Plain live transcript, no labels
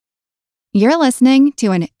You're listening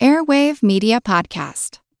to an Airwave Media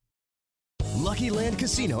Podcast. Lucky Land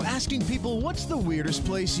Casino, asking people, what's the weirdest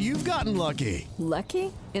place you've gotten lucky?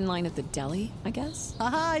 Lucky? In line at the deli, I guess?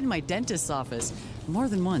 Aha, in my dentist's office. More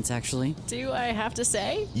than once, actually. Do I have to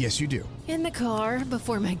say? Yes, you do. In the car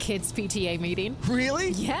before my kids' PTA meeting.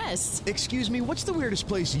 Really? Yes. Excuse me, what's the weirdest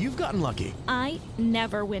place you've gotten lucky? I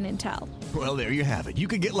never win and tell. Well, there you have it. You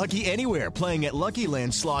can get lucky anywhere, playing at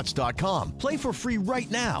LuckyLandSlots.com. Play for free right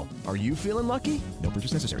now. Are you feeling lucky? No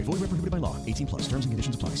purchase necessary. Void where prohibited by law. 18 plus. Terms and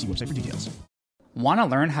conditions apply. See website for details. Want to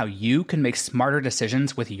learn how you can make smarter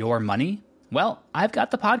decisions with your money? Well, I've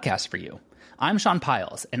got the podcast for you. I'm Sean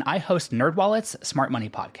Piles, and I host NerdWallet's Smart Money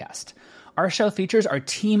Podcast. Our show features our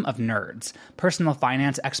team of nerds, personal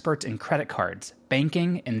finance experts in credit cards,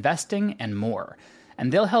 banking, investing, and more.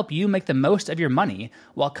 And they'll help you make the most of your money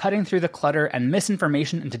while cutting through the clutter and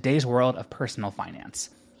misinformation in today's world of personal finance.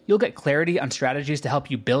 You'll get clarity on strategies to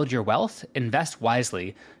help you build your wealth, invest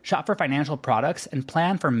wisely, shop for financial products, and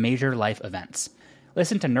plan for major life events.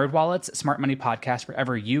 Listen to NerdWallet's Smart Money Podcast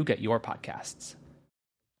wherever you get your podcasts.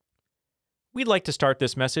 We'd like to start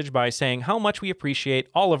this message by saying how much we appreciate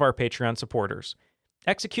all of our Patreon supporters.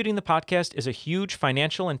 Executing the podcast is a huge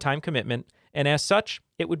financial and time commitment, and as such,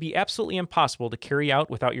 it would be absolutely impossible to carry out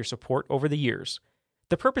without your support over the years.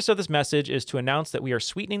 The purpose of this message is to announce that we are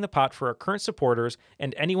sweetening the pot for our current supporters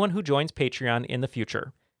and anyone who joins Patreon in the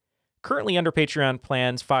future. Currently under Patreon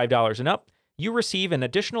plans $5 and up, you receive an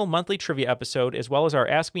additional monthly trivia episode as well as our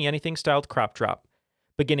Ask Me Anything styled crop drop.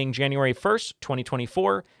 Beginning January 1st,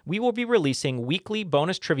 2024, we will be releasing weekly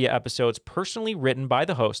bonus trivia episodes personally written by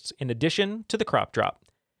the hosts in addition to the crop drop.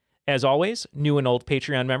 As always, new and old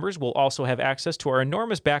Patreon members will also have access to our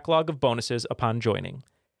enormous backlog of bonuses upon joining.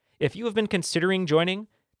 If you have been considering joining,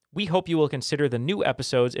 we hope you will consider the new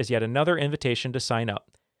episodes as yet another invitation to sign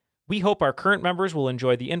up. We hope our current members will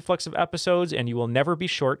enjoy the influx of episodes and you will never be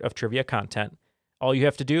short of trivia content. All you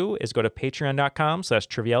have to do is go to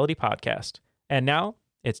patreon.com/trivialitypodcast. And now,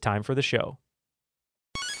 it's time for the show.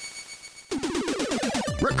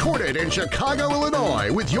 Recorded in Chicago,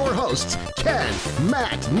 Illinois, with your hosts, Ken,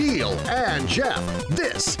 Matt, Neil, and Jeff.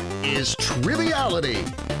 This is Triviality.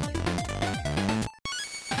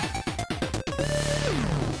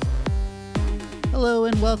 Hello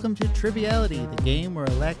and welcome to Triviality, the game where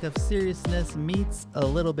a lack of seriousness meets a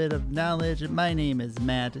little bit of knowledge. My name is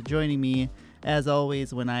Matt. Joining me, as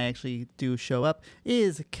always, when I actually do show up,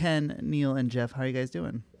 is Ken, Neil, and Jeff. How are you guys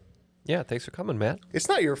doing? Yeah, thanks for coming, Matt. It's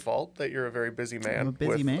not your fault that you're a very busy man. I'm a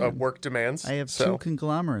busy man. Work demands. I have two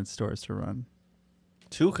conglomerate stores to run.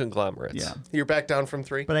 Two conglomerates? Yeah. You're back down from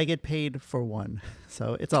 3? But I get paid for one,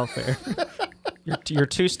 so it's all fair. You're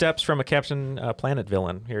 2 steps from a Captain Planet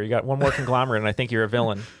villain. Here, you got one more conglomerate, and I think you're a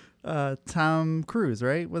villain. Tom Cruise,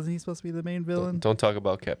 right? Wasn't he supposed to be the main villain? Don't talk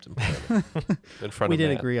about Captain Planet in front of We did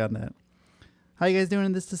Matt. agree on that. How you guys doing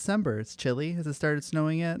in this December? It's chilly. Has it started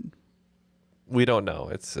snowing yet? We don't know.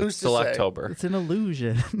 It's still October. It's an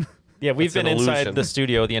illusion. Yeah, we've been inside the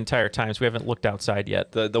studio the entire time, so we haven't looked outside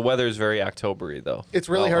yet. The weather is very October-y, though. It's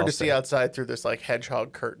really hard to see outside through this like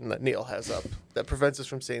hedgehog curtain that Neil has up that prevents us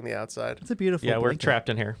from seeing the outside. It's a beautiful Yeah, we're blanket. trapped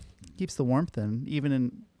in here. Keeps the warmth in, even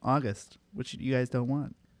in August, which you guys don't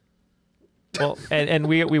want. Well, and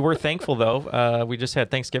we were thankful, though. We just had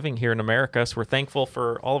Thanksgiving here in America, so we're thankful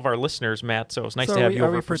for all of our listeners, Matt. So it's nice to have you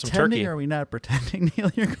over for some turkey. Or are we not pretending, Neil?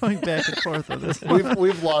 You're going back and forth with this.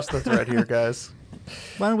 We've lost the thread here, guys.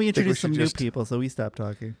 Why don't we introduce some new people so we stop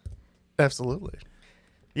talking? Absolutely.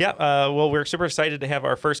 Yeah, well, we're super excited to have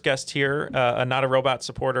our first guest here, a Not a Robot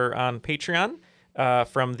supporter on Patreon.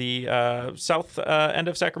 From the south end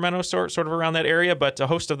of Sacramento, sort of around that area, but a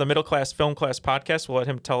host of the Middle Class Film Class podcast. We'll let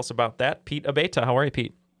him tell us about that. Pete Abeta, how are you,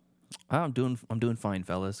 Pete? I'm doing fine,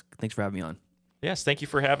 fellas. Thanks for having me on. Yes, thank you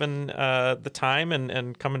for having the time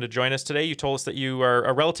and coming to join us today. You told us that you are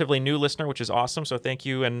a relatively new listener, which is awesome, so thank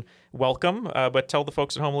you and welcome. But tell the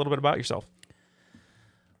folks at home a little bit about yourself.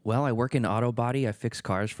 Well, I work in auto body. I fix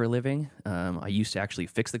cars for a living. I used to actually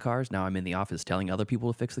fix the cars. Now I'm in the office telling other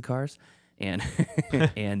people to fix the cars. And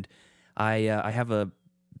and I have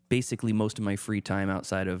basically most of my free time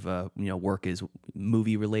outside of work is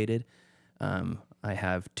movie related. I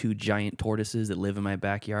have 2 giant tortoises that live in my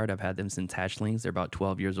backyard. I've had them since hatchlings. They're about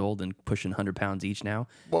 12 years old and pushing 100 pounds each now.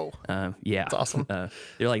 Whoa! Yeah, that's awesome.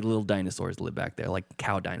 They're like little dinosaurs that live back there, like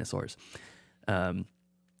cow dinosaurs.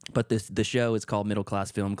 But the show is called Middle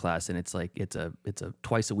Class Film Class, and it's a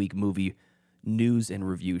twice a week movie news and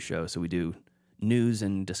review show. So we do news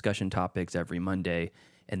and discussion topics every Monday,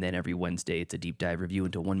 and then every Wednesday it's a deep dive review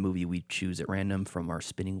into one movie we choose at random from our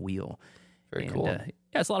spinning wheel. Very cool. Yeah,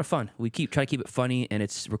 it's a lot of fun. We try to keep it funny, and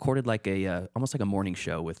it's recorded like almost like a morning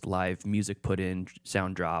show with live music put in,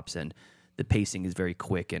 sound drops, and the pacing is very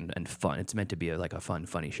quick and fun. It's meant to be like a fun,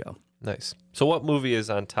 funny show. Nice. So what movie is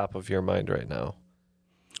on top of your mind right now?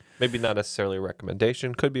 Maybe not necessarily a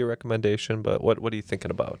recommendation. Could be a recommendation, but what are you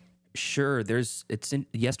thinking about? Sure.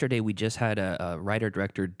 Yesterday we just had a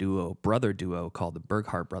writer-director brother duo called the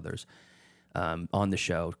Berghardt Brothers on the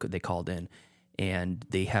show. They called in, and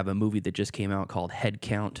they have a movie that just came out called Head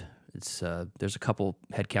Count. There's a couple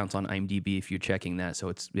head counts on IMDb if you're checking that. So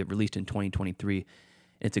it released in 2023.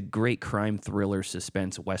 It's a great crime thriller,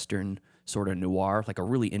 suspense, western, sort of noir, like a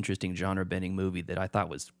really interesting genre-bending movie that I thought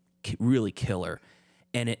was really killer.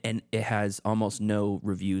 And it has almost no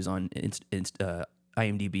reviews on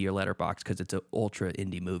IMDb or Letterboxd because it's an ultra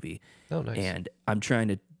indie movie. Oh, nice. And I'm trying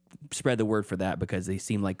to spread the word for that because they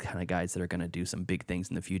seem like kind of guys that are going to do some big things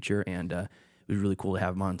in the future. And it was really cool to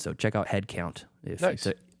have them on. So check out Head Count. Nice.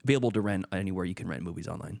 It's available to rent anywhere you can rent movies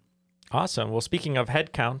online. Awesome. Well, speaking of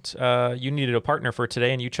Head Count, you needed a partner for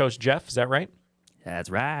today, and you chose Jeff. Is that right? That's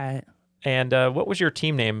right. And what was your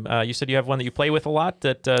team name? You said you have one that you play with a lot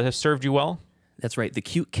that has served you well. That's right. The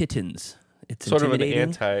Cute Kittens. It's sort of an intimidating.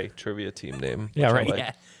 anti-trivia team name. Yeah, right.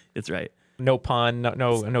 Yeah, that's right. No pun,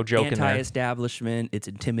 no joke in there. Anti-establishment. It's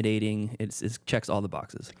intimidating. It checks all the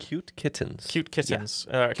boxes. Cute Kittens. Cute Kittens.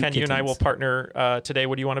 Yeah. Ken, you and I will partner today.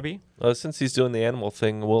 What do you want to be? Since he's doing the animal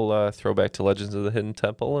thing, we'll throw back to Legends of the Hidden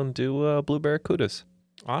Temple and do Blue Barracudas.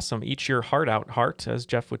 Awesome. Eat your heart out, Hart, as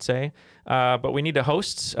Jeff would say. But we need a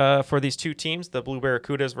host for these two teams, the Blue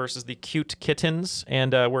Barracudas versus the Cute Kittens.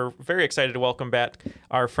 And we're very excited to welcome back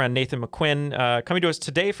our friend Nathan McQuinn, coming to us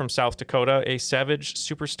today from South Dakota, a Savage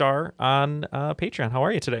superstar on Patreon. How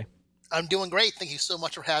are you today? I'm doing great. Thank you so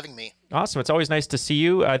much for having me. Awesome. It's always nice to see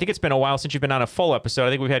you. I think it's been a while since you've been on a full episode.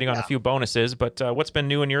 I think we've had you on a few bonuses. But what's been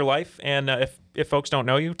new in your life? And if folks don't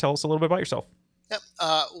know you, tell us a little bit about yourself. Yep.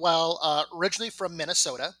 Originally from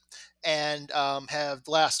Minnesota, and have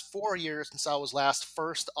the last 4 years since I was last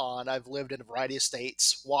first on, I've lived in a variety of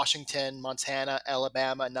states: Washington, Montana,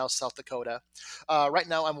 Alabama, and now South Dakota. Right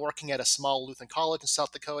now I'm working at a small Lutheran college in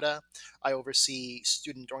South Dakota. I oversee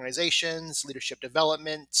student organizations, leadership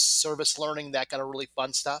development, service learning, that kind of really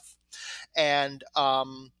fun stuff. And I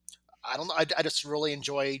don't know, I just really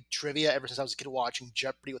enjoy trivia ever since I was a kid, watching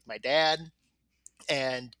Jeopardy with my dad,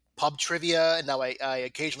 and pub trivia, and now I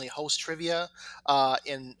occasionally host trivia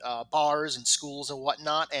in bars and schools and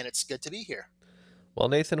whatnot, and it's good to be here. Well,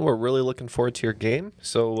 Nathan, we're really looking forward to your game,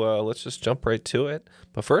 so let's just jump right to it.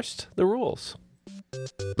 But first, the rules.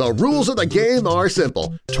 The rules of the game are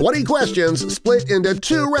simple. 20 questions split into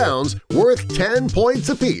 2 rounds worth 10 points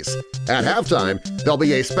apiece. At halftime, there'll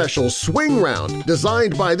be a special swing round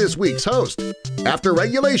designed by this week's host. After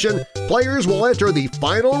regulation, players will enter the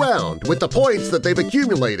final round with the points that they've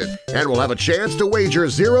accumulated and will have a chance to wager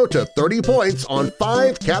 0 to 30 points on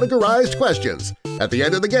 5 categorized questions. At the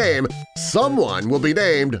end of the game, someone will be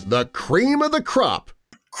named the cream of the crop.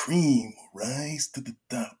 Cream will rise to the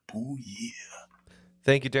top, oh yeah.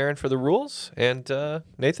 Thank you, Darren, for the rules. And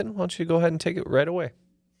Nathan, why don't you go ahead and take it right away?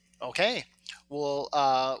 Okay. We'll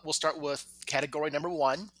start with category number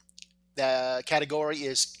 1. The category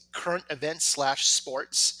is current events /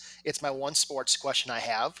 sports. It's my one sports question I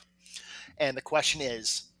have. And the question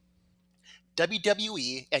is,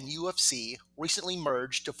 WWE and UFC recently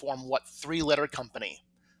merged to form what 3-letter company?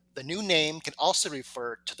 The new name can also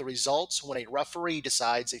refer to the results when a referee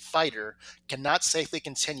decides a fighter cannot safely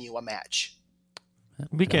continue a match.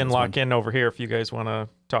 We can lock in over here if you guys want to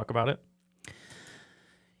talk about it.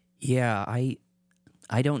 Yeah,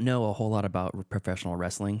 I don't know a whole lot about professional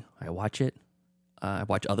wrestling. I watch it. I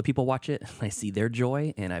watch other people watch it. I see their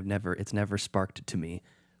joy, and it's never sparked to me.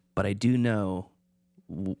 But I do know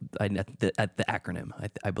the acronym.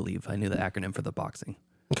 I believe I knew the acronym for the boxing.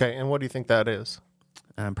 Okay, and what do you think that is?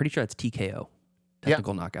 I'm pretty sure it's TKO,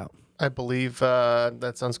 technical knockout. I believe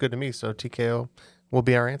that sounds good to me. So TKO will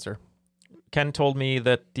be our answer. Ken told me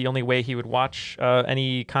that the only way he would watch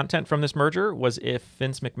any content from this merger was if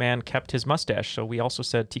Vince McMahon kept his mustache. So we also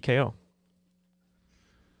said TKO.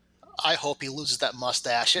 I hope he loses that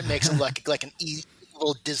mustache. It makes him like an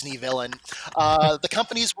evil Disney villain.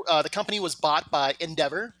 The company was bought by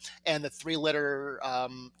Endeavor, and the 3-letter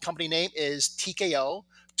company name is TKO,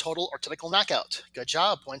 Total or Technical Knockout. Good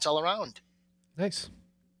job. Points all around. Nice.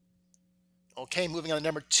 Okay, moving on to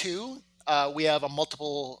number 2. We have a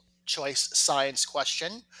multiple choice science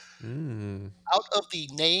question. Out of the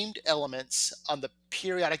named elements on the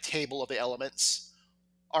periodic table of the elements,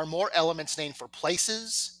 are more elements named for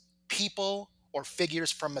places, people, or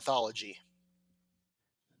figures from mythology?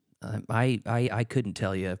 I couldn't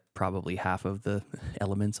tell you probably half of the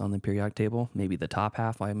elements on the periodic table. Maybe the top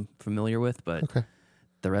half I'm familiar with, but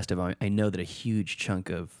the rest of them, I know that a huge chunk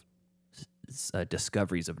of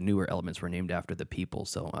discoveries of newer elements were named after the people,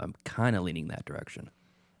 so I'm kind of leaning that direction.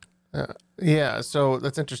 Yeah, so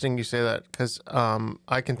that's interesting you say that, because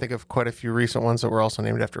I can think of quite a few recent ones that were also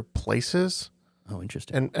named after places. Oh,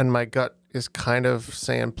 interesting. And my gut is kind of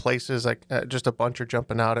saying places, like just a bunch are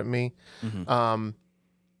jumping out at me. Mm-hmm.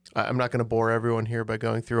 I'm not going to bore everyone here by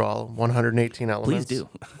going through all 118 elements. Please do.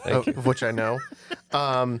 Of which I know.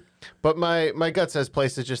 But my gut says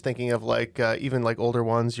places, just thinking of like even like older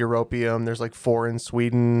ones, Europium. There's like 4 in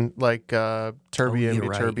Sweden, like terbium,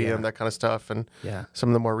 ytterbium, that kind of stuff. And some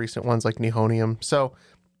of the more recent ones like nihonium. So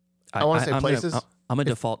I want to say places. I'm going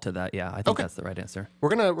to default to that. Yeah, I think that's the right answer. We're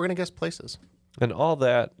gonna guess places. And all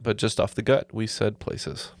that, but just off the gut, we said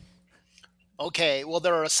places. Okay, well,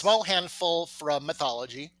 there are a small handful from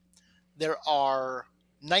mythology. There are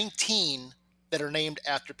 19 that are named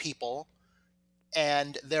after people,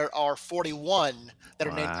 and there are 41 that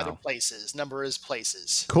are named after places. Number is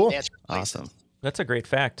places. Cool. The answer is places. Awesome. That's a great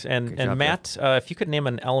fact. And job, Matt, if you could name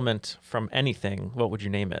an element from anything, what would you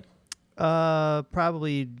name it?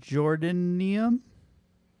 Probably Jordanium.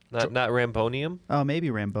 Not Rambonium? Oh, maybe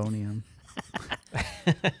Rambonium.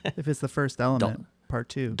 If it's the first element, part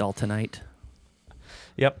 2. Daltonite.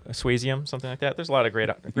 Yep, Swasium, something like that. There's a lot of great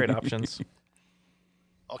options.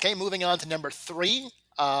 Okay, moving on to number 3.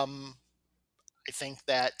 I think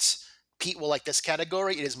that Pete will like this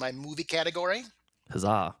category. It is my movie category.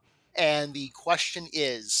 Huzzah. And the question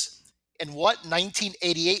is, in what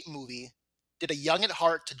 1988 movie did a young at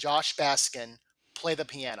heart to Josh Baskin play the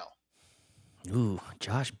piano? Ooh,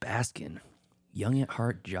 Josh Baskin. Young at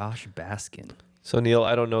heart, Josh Baskin. So Neil,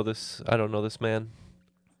 I don't know this man.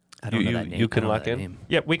 I don't know that name. You can I don't know lock that in? name.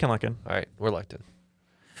 Yep, we can lock in. All right, we're locked in.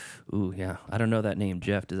 Ooh, yeah. I don't know that name.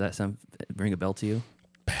 Jeff, does that ring a bell to you?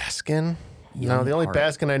 Baskin? Young No, the only heart.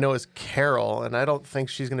 Baskin I know is Carol, and I don't think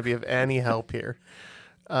she's going to be of any help here.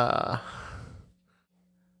 Is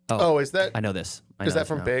that? I know this. Is that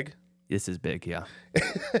from Big? This is Big, yeah.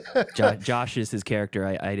 Josh is his character.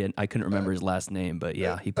 I couldn't remember his last name, but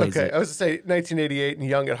yeah, he plays Okay, it. I was to say 1988 and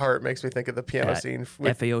Young at Heart makes me think of the piano scene with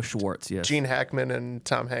F.A.O. Schwartz, yes. Gene Hackman and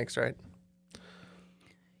Tom Hanks, right?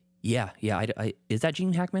 Yeah. Is that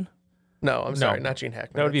Gene Hackman? No, I'm sorry, not Gene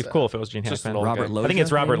Hackman. That would be That's, cool if it was Gene just Hackman. an old Robert guy. Loggia? I think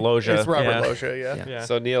it's Robert Loggia. It's Robert Loggia, yeah.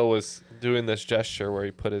 So Neil was doing this gesture where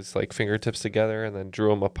he put his like fingertips together and then drew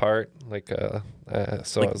them apart, like so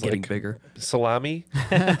Like I was getting like bigger. Salami.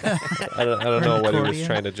 I don't know what he was Accordion?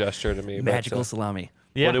 trying to gesture to me. Magical but, salami.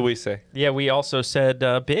 Yeah. What did we say? Yeah, we also said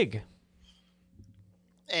Big.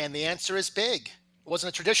 And the answer is Big. It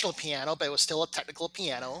wasn't a traditional piano, but it was still a technical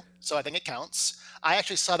piano, so I think it counts. I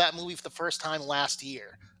actually saw that movie for the first time last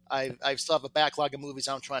year. I still have a backlog of movies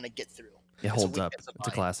I'm trying to get through. It holds up. It's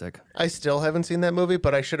a classic. I still haven't seen that movie,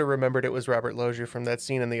 but I should have remembered it was Robert Loggia from that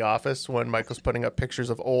scene in The Office when Michael's putting up pictures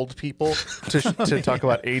of old people to talk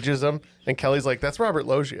about ageism, and Kelly's like, "That's Robert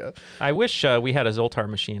Loggia." I wish we had a Zoltar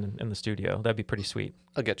machine in the studio. That'd be pretty sweet.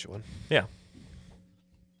 I'll get you one. Yeah.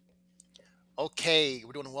 Okay,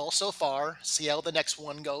 we're doing well so far. See how the next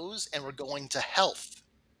one goes, and we're going to health.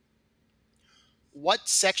 What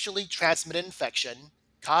sexually transmitted infection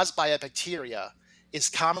caused by a bacteria is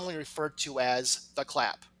commonly referred to as the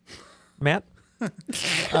clap? Matt?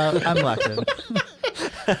 I'm locked in.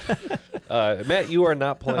 Matt, you are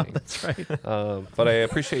not playing. That's right. But I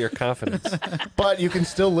appreciate your confidence. But you can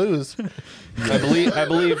still lose. I believe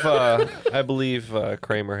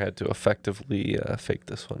Kramer had to effectively fake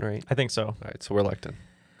this one, right? I think so. All right, so we're locked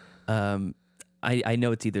in. I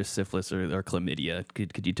know it's either syphilis or chlamydia.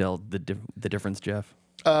 Could you tell the difference, Jeff?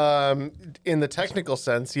 In the technical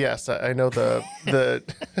sense, yes, I know the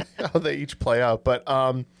how they each play out, but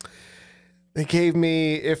they gave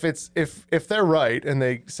me if they're right and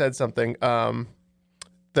they said something,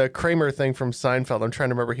 the Kramer thing from Seinfeld. I'm trying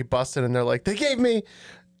to remember. He busted and they're like, they gave me,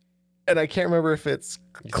 and I can't remember if it's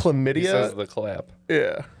chlamydia. He says the clap.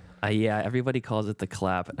 Yeah. Yeah. Everybody calls it the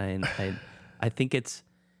clap, and I think it's.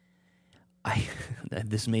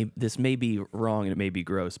 This may be wrong and it may be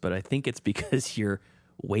gross, but I think it's because you're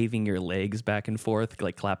waving your legs back and forth,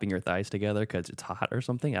 like clapping your thighs together because it's hot or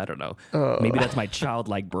something. I don't know. Maybe that's my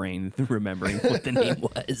childlike brain remembering what the name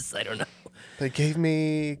was. I don't know. They gave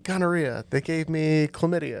me gonorrhea. They gave me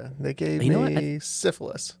chlamydia. They gave me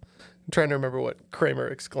syphilis. I'm trying to remember what Kramer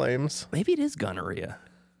exclaims. Maybe it is gonorrhea.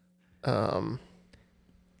 Well,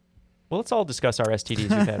 let's all discuss our STDs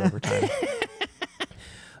we've had over time.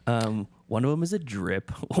 One of them is a drip.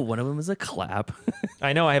 One of them is a clap.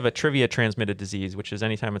 I know I have a trivia transmitted disease, which is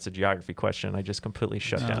anytime it's a geography question, I just completely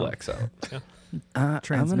shut down. Blacks out. Yeah.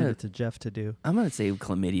 Transmit it to Jeff to do. I'm gonna say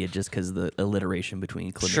chlamydia just because the alliteration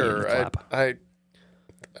between chlamydia Sure, and clap.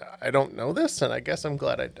 I don't know this, and I guess I'm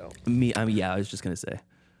glad I don't. I was just gonna say.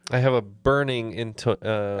 I have a burning inclination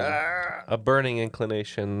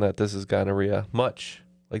that this is gonorrhea, much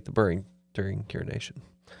like the burning during urination.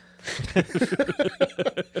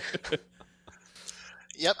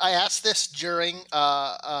 Yep, I asked this during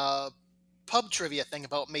a pub trivia thing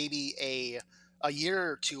about maybe a year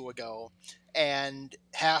or two ago, and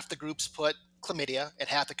half the groups put chlamydia and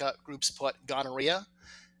half the groups put gonorrhea.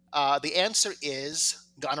 The answer is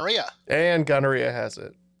gonorrhea. And gonorrhea has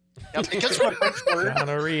it. Yep, it comes from a French word.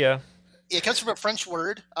 Gonorrhea. It comes from a French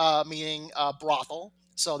word meaning brothel,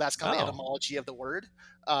 so that's kind of the etymology of the word.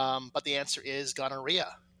 But the answer is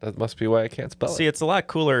gonorrhea. That must be why I can't spell See, it. it's a lot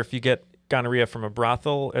cooler if you get gonorrhea from a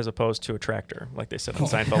brothel as opposed to a tractor, like they said on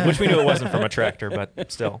Seinfeld, which we knew it wasn't from a tractor,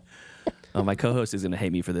 but still. Oh, my co-host is going to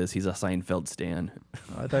hate me for this. He's a Seinfeld stan.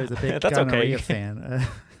 Oh, I thought he was a big That's gonorrhea okay. fan.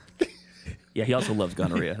 Yeah, he also loves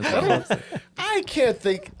gonorrhea. I can't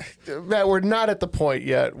think, Matt, we're not at the point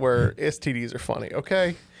yet where STDs are funny,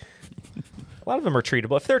 okay? A lot of them are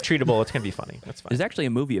treatable. If they're treatable, it's going to be funny. That's fine. There's actually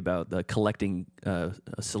a movie about collecting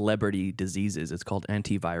celebrity diseases. It's called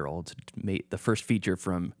Antiviral. It's the first feature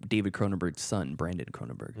from David Cronenberg's son, Brandon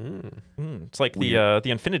Cronenberg. It's like the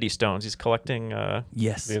Infinity Stones. He's collecting.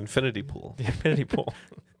 Yes. The infinity pool. The Infinity Pool.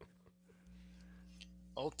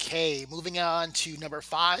 Okay, moving on to number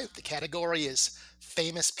 5. The category is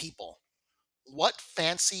famous people. What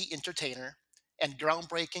fancy entertainer and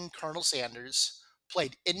groundbreaking Colonel Sanders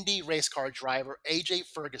played Indy race car driver A.J.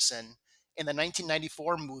 Ferguson in the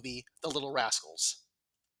 1994 movie The Little Rascals?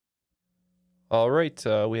 All right,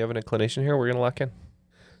 we have an inclination here. We're going to lock in.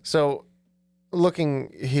 So,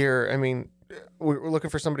 looking here, I mean, we're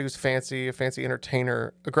looking for somebody who's fancy, a fancy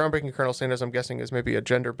entertainer. A groundbreaking Colonel Sanders, I'm guessing, is maybe a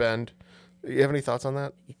gender bend. You have any thoughts on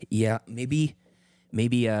that? Yeah, maybe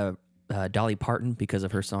Dolly Parton because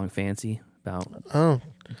of her song "Fancy" about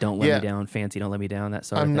don't let me down, fancy, don't let me down. That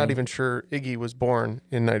sort of thing. I'm not even sure Iggy was born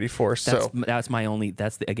in '94. So that's my only.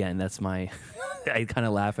 That's my. I kind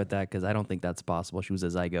of laugh at that because I don't think that's possible. She was a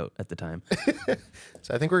zygote at the time.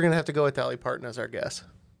 So I think we're gonna have to go with Dolly Parton as our guess.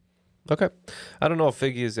 Okay. I don't know if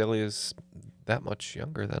Iggy Azalea is that much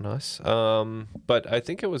younger than us, but I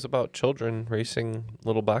think it was about children racing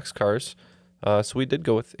little box cars. So we did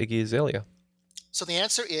go with Iggy Azalea. So the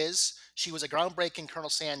answer is she was a groundbreaking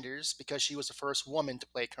Colonel Sanders because she was the first woman to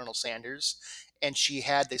play Colonel Sanders, and she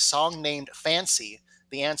had the song named Fancy.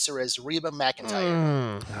 The answer is Reba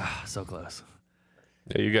McEntire. So close.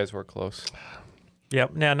 Yeah, you guys were close.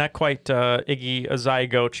 Yep. Now, not quite Iggy, a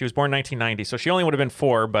zygote. She was born 1990, so she only would have been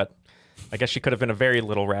 4, but I guess she could have been a very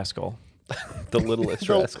little rascal. The littlest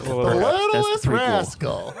rascal. The littlest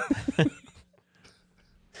rascal.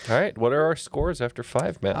 All right, what are our scores after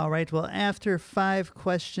 5, Matt? All right, well, after 5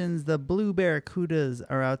 questions, the Blue Barracudas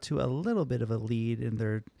are out to a little bit of a lead, and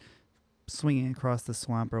they're swinging across the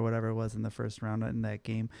swamp or whatever it was in the first round in that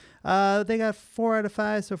game. They got 4 out of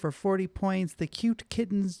 5, so for 40 points. The Cute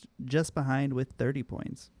Kittens just behind with 30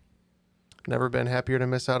 points. Never been happier to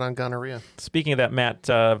miss out on gonorrhea. Speaking of that, Matt,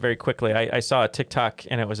 very quickly, I saw a TikTok,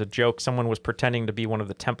 and it was a joke. Someone was pretending to be one of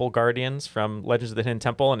the temple guardians from Legends of the Hidden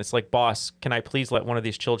Temple, and it's like, boss, can I please let one of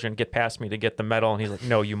these children get past me to get the medal? And he's like,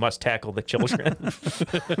 no, you must tackle the children.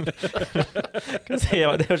 Because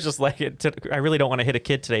it was just like, I really don't want to hit a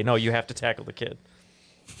kid today. No, you have to tackle the kid.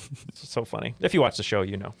 It's so funny. If you watch the show,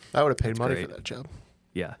 you know. I would have paid That's money great. for that job.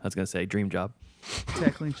 Yeah, I was going to say, dream job.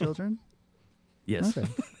 Tackling children? Yes. Okay.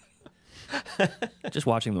 Just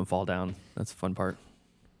watching them fall down. That's the fun part.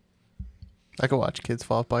 I could watch kids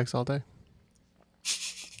fall off bikes all day.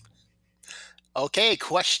 Okay,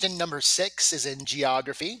 question number 6 is in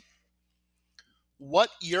geography.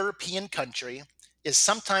 What European country is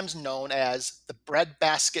sometimes known as the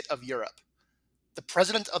breadbasket of Europe? The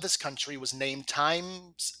president of this country was named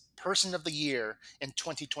Times Person of the Year in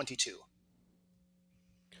 2022.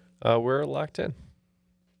 We're locked in.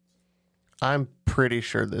 I'm pretty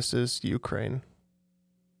sure this is Ukraine.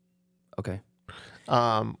 Okay.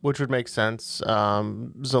 Which would make sense.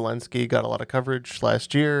 Zelensky got a lot of coverage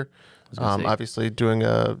last year. Obviously doing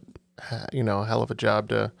a hell of a job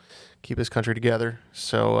to keep his country together.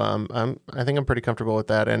 So I think I'm pretty comfortable with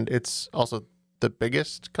that. And it's also the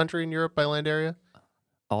biggest country in Europe by land area.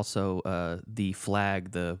 Also, the flag,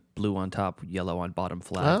 the blue on top, yellow on bottom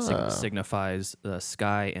flag, signifies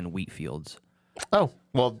sky and wheat fields. Oh,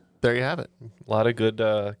 well, there you have it. A lot of good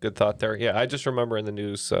thought there. Yeah, I just remember in the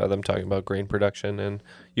news them talking about grain production in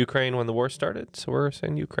Ukraine when the war started. So we're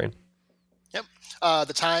saying Ukraine. Yep.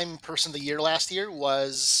 The Time Person of the Year last year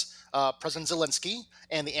was President Zelensky,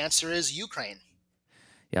 and the answer is Ukraine.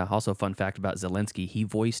 Yeah, also fun fact about Zelensky, he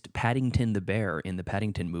voiced Paddington the Bear in the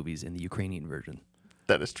Paddington movies in the Ukrainian version.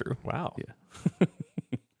 That is true. Wow. Yeah.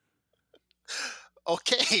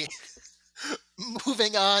 Okay.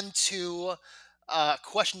 Moving on to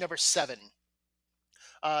question number 7.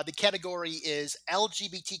 The category is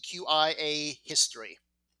LGBTQIA history.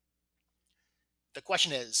 The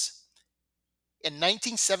question is, in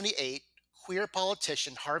 1978, queer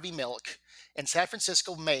politician Harvey Milk and San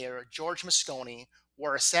Francisco Mayor George Moscone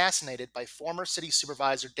were assassinated by former city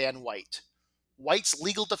supervisor Dan White. White's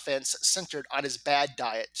legal defense centered on his bad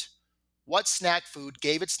diet. What snack food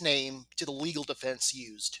gave its name to the legal defense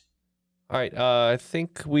used? All right. I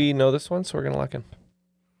think we know this one, so we're going to lock in.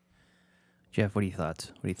 Jeff, what are your thoughts?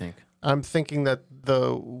 What do you think? I'm thinking that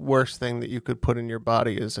the worst thing that you could put in your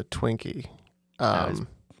body is a Twinkie.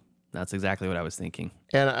 That's exactly what I was thinking.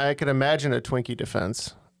 And I could imagine a Twinkie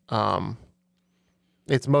defense.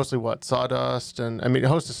 It's mostly what? Sawdust? And I mean,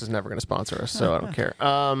 Hostess is never going to sponsor us, so I don't care.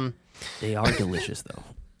 They are delicious, though.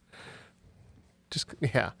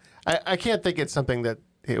 Yeah. I can't think it's something that,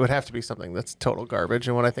 it would have to be something that's total garbage.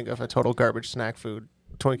 And when I think of a total garbage snack food,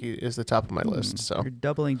 Twinkie is the top of my list. So You're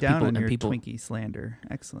doubling down on your Twinkie slander.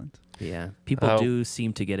 Excellent. Yeah. People do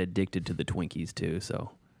seem to get addicted to the Twinkies, too,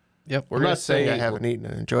 so. Yep. I'm not saying I haven't eaten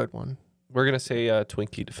and enjoyed one. We're going to say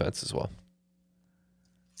Twinkie defense as well.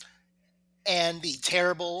 And the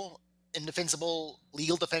terrible, indefensible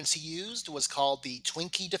legal defense he used was called the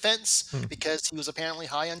Twinkie defense because he was apparently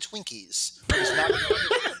high on Twinkies.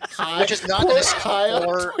 Which is not high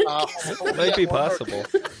on Might be possible.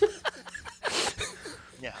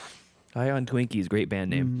 Yeah. High on Twinkies, great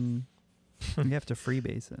band name. You have to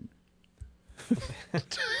freebase it.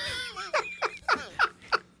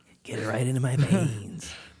 Get it right into my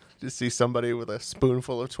veins. Just see somebody with a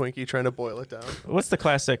spoonful of Twinkie trying to boil it down. What's the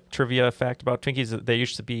classic trivia fact about Twinkies? They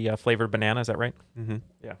used to be flavored banana. Is that right? Mm-hmm.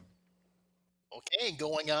 Yeah. Okay,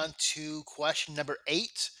 going on to question number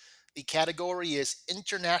 8. The category is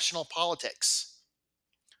international politics.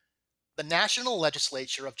 The National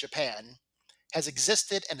Legislature of Japan has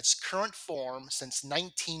existed in its current form since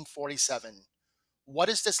 1947. What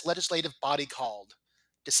is this legislative body called?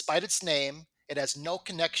 Despite its name, it has no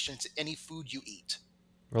connection to any food you eat.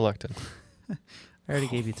 Reluctant. I already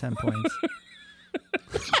gave you 10 points.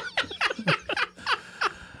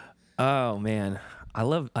 Oh man, I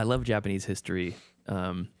love Japanese history.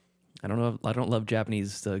 I don't love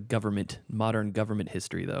Japanese modern government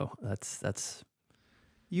history though. That's.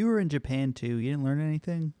 You were in Japan too. You didn't learn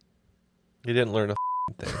anything. He didn't learn a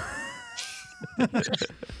thing.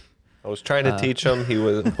 I was trying to teach him. He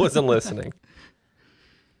wasn't listening.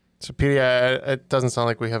 So, Petey, it doesn't sound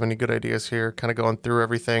like we have any good ideas here, kind of going through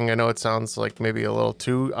everything. I know it sounds like maybe a little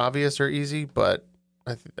too obvious or easy, but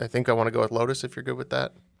I think I want to go with Lotus if you're good with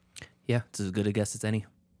that. Yeah, it's as good a guess as any.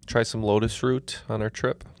 Try some lotus root on our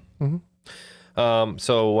trip. Mm-hmm.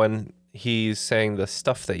 So when he's saying the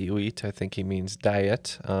stuff that you eat, I think he means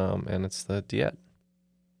diet, and it's the diet.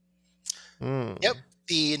 Yep.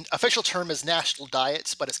 The official term is national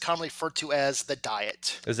diets, but it's commonly referred to as the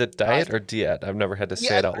diet. Is it diet or diet? I've never had to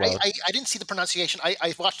say it out loud. I didn't see the pronunciation.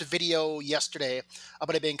 I watched a video yesterday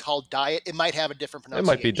about it being called diet. It might have a different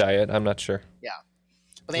pronunciation. It might be diet. I'm not sure. Yeah.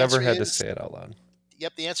 But the Never answer had to is- say it out loud.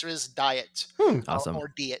 Yep, the answer is diet. Awesome.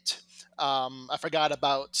 Or diet. I forgot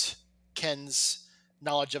about Ken's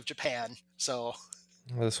knowledge of Japan. So,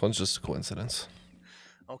 Well, this one's just a coincidence.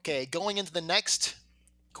 okay, going into the next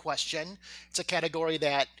question. It's a category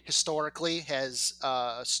that historically has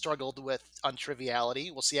struggled with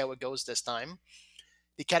untriviality. We'll see how it goes this time.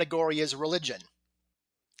 The category is religion.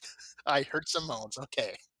 I heard some moans.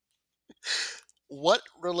 Okay. What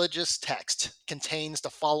religious text contains the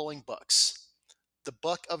following books? The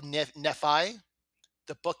Book of Nephi,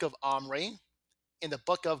 the Book of Omri, and the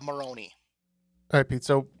Book of Moroni. All right, Pete.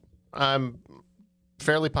 So I'm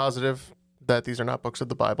fairly positive that these are not books of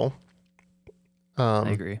the Bible. I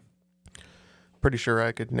agree. Pretty sure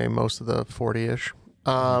I could name most of the 40-ish.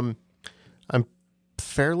 I'm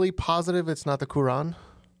fairly positive it's not the Quran.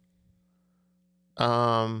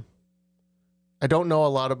 I don't know a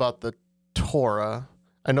lot about the Torah.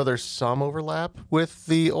 I know there's some overlap with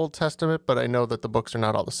the Old Testament, but I know that the books are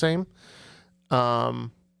not all the same.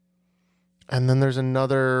 And then there's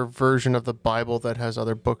another version of the Bible that has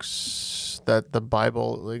other books that the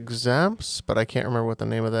Bible exempts, but I can't remember what the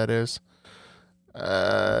name of that is.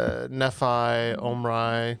 Nephi,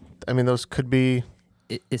 Omri. I mean, those could be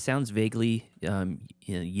it sounds vaguely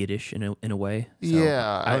Yiddish in a way. So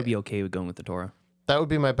Yeah, I would be okay with going with the Torah. That would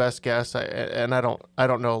be my best guess. I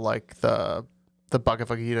don't know like the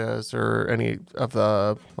Bhagavad Gitas or any of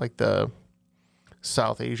the like the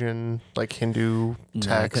South Asian like Hindu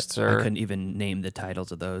texts. I couldn't even name the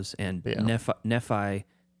titles of those. And Nephi,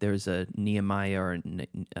 there's a Nehemiah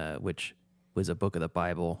which was a book of the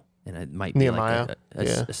Bible, and it might be Nehemiah, like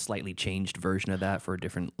a slightly changed version of that for a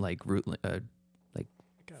different like root like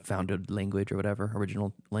founded language or whatever,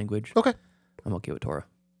 original language. Okay, I'm okay with Torah.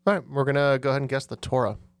 All right, we're gonna go ahead and guess the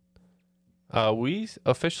Torah. We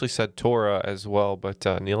officially said Torah as well, but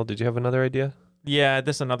Neil, did you have another idea? Yeah,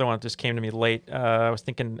 this is another one that just came to me late. I was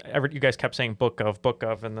thinking, you guys kept saying book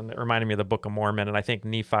of, and then it reminded me of the Book of Mormon, and I think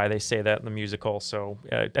Nephi, they say that in the musical, so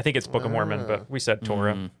I think it's Book of Mormon, but we said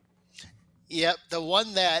Torah. Mm. Yep, the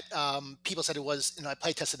one that people said it was, and I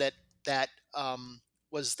play tested it, that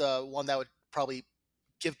was the one that would probably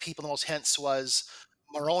give people the most hints was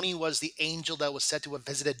Moroni was the angel that was said to have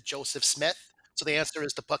visited Joseph Smith. So the answer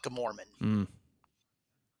is the Book of Mormon. Mm.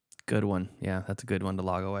 Good one. Yeah, that's a good one to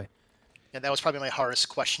log away. And that was probably my hardest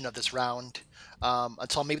question of this round,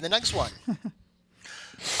 until maybe the next one.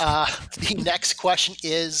 The next question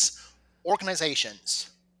is organizations.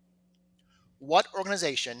 What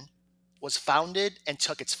organization was founded and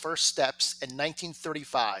took its first steps in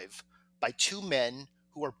 1935 by two men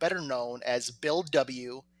who are better known as Bill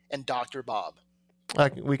W. and Dr. Bob?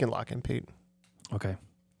 We can lock in Pete. Okay.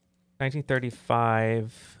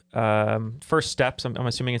 1935. First steps. I'm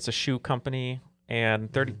assuming it's a shoe company.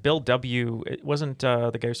 And Bill W. It wasn't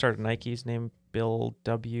the guy who started Nike's name Bill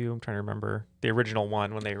W. I'm trying to remember the original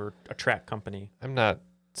one when they were a track company. I'm not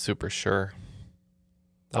super sure.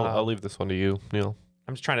 I'll leave this one to you, Neil.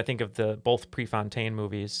 I'm just trying to think of the both Prefontaine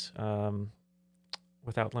movies,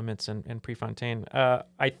 Without Limits and Prefontaine.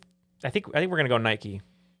 I think we're gonna go Nike.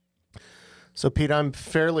 So Pete, I'm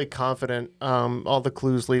fairly confident. All the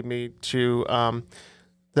clues lead me to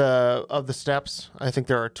the steps. I think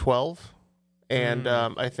there are 12. And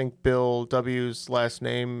I think Bill W.'s last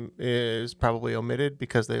name is probably omitted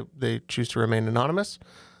because they choose to remain anonymous.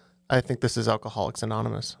 I think this is Alcoholics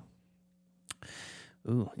Anonymous.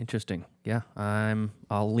 Ooh, interesting. Yeah,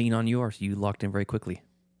 I'll lean on yours. You locked in very quickly.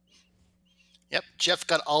 Yep, Jeff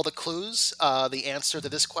got all the clues. The answer to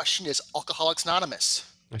this question is Alcoholics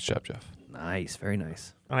Anonymous. Nice job, Jeff. Nice, very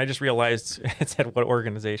nice. And I just realized it said what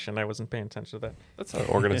organization. I wasn't paying attention to that. That's not an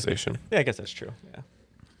organization. Yeah, I guess that's true. Yeah.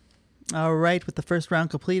 All right, with the first round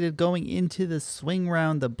completed, going into the swing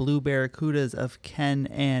round, the Blue Barracudas of Ken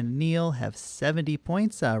and Neil have 70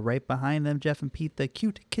 points. Right behind them, Jeff and Pete, the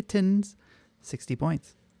Cute Kittens, 60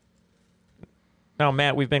 points. Now,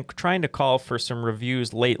 Matt, we've been trying to call for some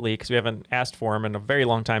reviews lately because we haven't asked for them in a very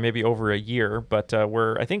long time, maybe over a year. But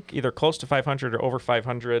we're, I think, either close to 500 or over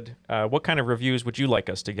 500. What kind of reviews would you like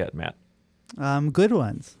us to get, Matt? Good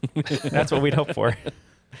ones. That's what we'd hope for.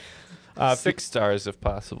 6 stars if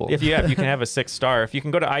possible. If you can have a 6-star. If you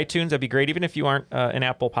can go to iTunes, that'd be great. Even if you aren't an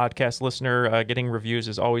Apple Podcast listener, getting reviews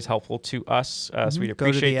is always helpful to us. So we'd appreciate that.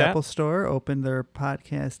 Go to the Apple Store, open their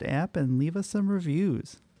podcast app, and leave us some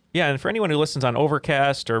reviews. Yeah, and for anyone who listens on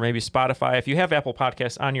Overcast or maybe Spotify, if you have Apple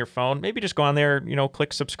Podcasts on your phone, maybe just go on there,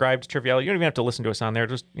 click subscribe to Triviality. You don't even have to listen to us on there.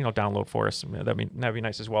 Just, download for us. That'd be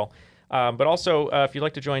nice as well. But also, if you'd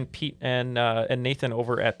like to join Pete and Nathan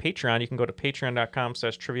over at Patreon, you can go to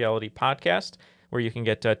patreon.com/trivialitypodcast, where you can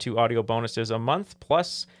get 2 audio bonuses a month,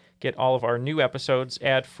 plus get all of our new episodes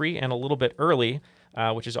ad-free and a little bit early,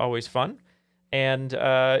 which is always fun. And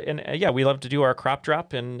we love to do our crop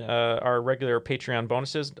drop and our regular Patreon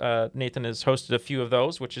bonuses. Nathan has hosted a few of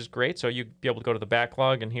those, which is great. So you'd be able to go to the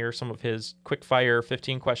backlog and hear some of his quick-fire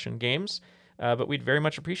 15-question games. But we'd very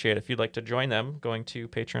much appreciate it if you'd like to join them going to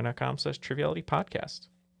patreon.com/trivialitypodcast.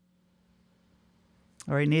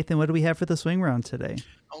 All right, Nathan, what do we have for the swing round today?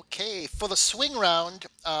 Okay, for the swing round,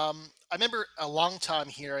 I remember a long time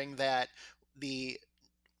hearing that the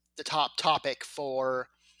top topic for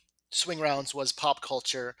swing rounds was pop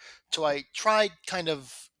culture. So I tried kind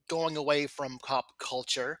of going away from pop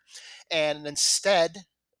culture and instead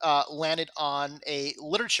landed on a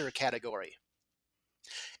literature category.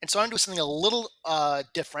 And so I'm doing something a little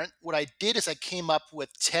different. What I did is I came up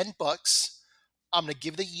with 10 books. I'm going to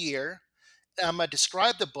give the year. And I'm going to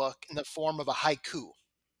describe the book in the form of a haiku.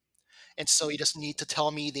 And so you just need to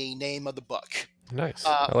tell me the name of the book. Nice.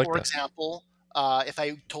 I like for that. example, if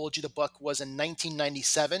I told you the book was in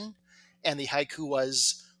 1997 and the haiku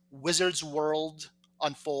was Wizard's World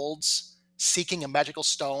Unfolds, Seeking a Magical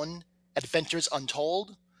Stone, Adventures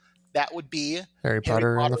Untold, that would be Harry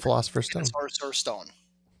Potter and the Philosopher's Stone. Sorcerer's Stone.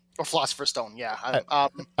 Or Philosopher's Stone, yeah. I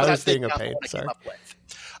was being a that's pain. what I came Sorry. up with.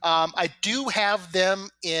 I do have them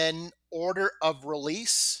in order of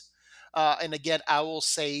release. And again, I will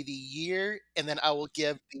say the year, and then I will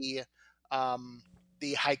give the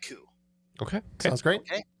haiku. Okay. Sounds great.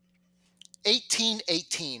 Okay.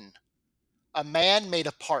 1818. A man made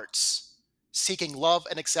of parts, seeking love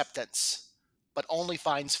and acceptance, but only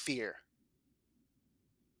finds fear.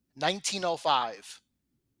 1905.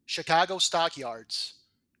 Chicago stockyards.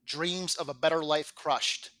 Dreams of a better life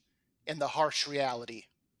crushed in the harsh reality.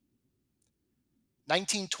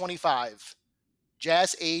 1925.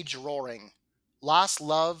 Jazz age roaring. Lost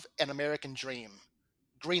love and American dream.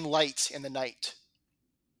 Green light in the night.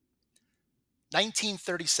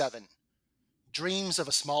 1937. Dreams of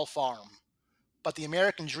a small farm. But the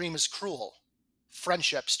American dream is cruel.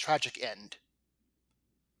 Friendship's tragic end.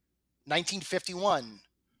 1951.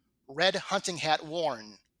 Red hunting hat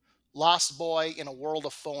worn. Lost boy in a world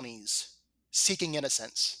of phonies. Seeking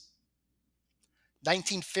innocence.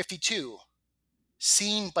 1952.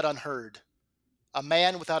 Seen but unheard. A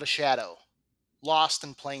man without a shadow. Lost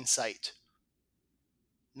in plain sight.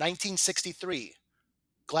 1963.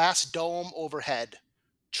 Glass dome overhead.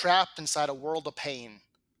 Trapped inside a world of pain.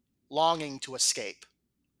 Longing to escape.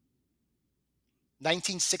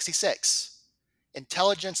 1966.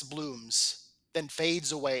 Intelligence blooms, then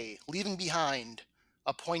fades away, leaving behind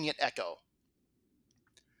a poignant echo.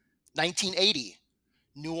 1980.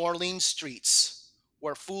 New Orleans streets,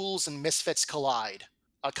 where fools and misfits collide,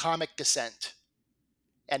 a comic descent.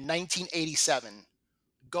 And 1987.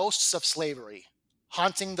 Ghosts of slavery,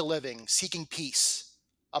 haunting the living, seeking peace,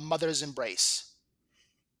 a mother's embrace.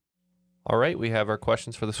 All right, we have our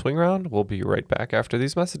questions for the swing round. We'll be right back after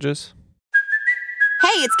these messages.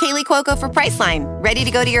 Hey, it's Kaylee Cuoco for Priceline. Ready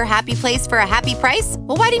to go to your happy place for a happy price?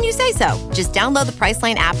 Well, why didn't you say so? Just download the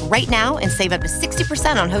Priceline app right now and save up to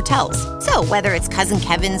 60% on hotels. So whether it's Cousin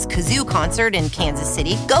Kevin's Kazoo Concert in Kansas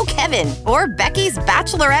City, go Kevin, or Becky's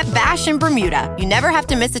Bachelorette Bash in Bermuda, you never have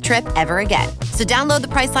to miss a trip ever again. So download the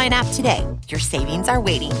Priceline app today. Your savings are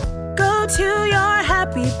waiting. Go to your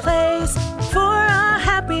happy place for a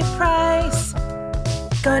happy price.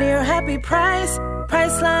 Go to your happy price,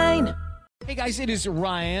 Priceline. Hey guys, it is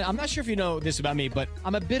Ryan. I'm not sure if you know this about me, but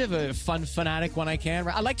I'm a bit of a fun fanatic when I can.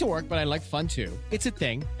 I like to work, but I like fun too. It's a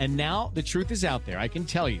thing. And now the truth is out there. I can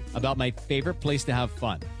tell you about my favorite place to have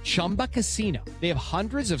fun. Chumba Casino. They have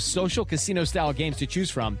hundreds of social casino style games to choose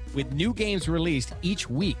from with new games released each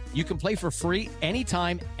week. You can play for free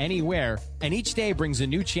anytime, anywhere. And each day brings a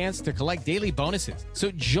new chance to collect daily bonuses. So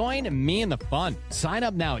join me in the fun. Sign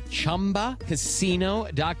up now at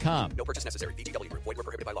ChumbaCasino.com. No purchase necessary. VGW Group. Void where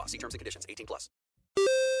prohibited by law. See terms and conditions. 18+.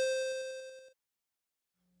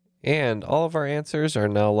 And all of our answers are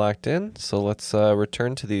now locked in. So let's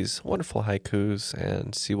return to these wonderful haikus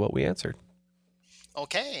and see what we answered.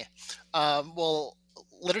 Okay. Well,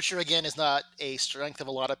 literature, again, is not a strength of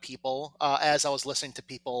a lot of people. As I was listening to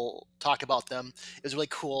people talk about them, it was really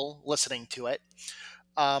cool listening to it.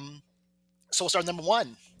 So we'll start with number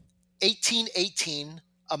 1. 1818,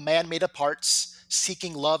 a man made of parts,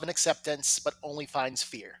 seeking love and acceptance, but only finds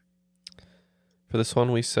fear. For this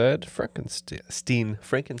one, we said Frankenstein.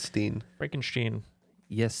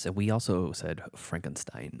 Yes, we also said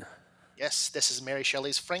Frankenstein. Yes, this is Mary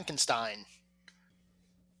Shelley's Frankenstein.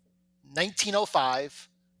 1905,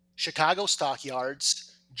 Chicago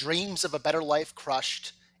stockyards, dreams of a better life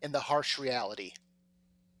crushed in the harsh reality.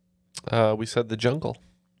 We said The Jungle.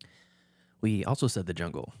 We also said The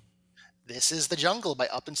Jungle. This is The Jungle by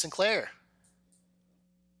Upton Sinclair.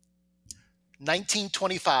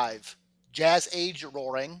 1925, Jazz Age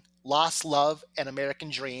Roaring, Lost Love and American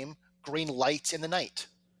Dream, Green Light in the Night.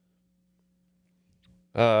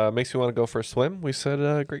 Makes me want to go for a swim. We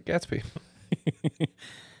said Great Gatsby.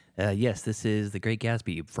 Yes, this is The Great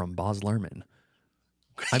Gatsby from Baz Luhrmann.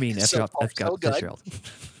 I mean, F. So Scott good. Fitzgerald.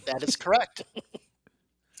 That is correct.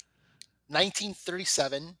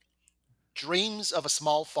 1937, Dreams of a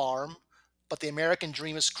Small Farm, but the American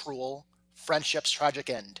Dream is Cruel, Friendship's Tragic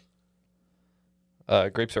End.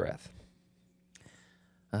 Grapes of Wrath.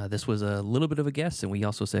 This was a little bit of a guess, and we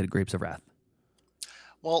also said Grapes of Wrath.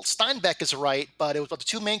 Well, Steinbeck is right, but it was about the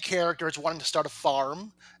two main characters wanting to start a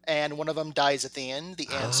farm, and one of them dies at the end. The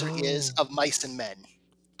answer is Of Mice and Men.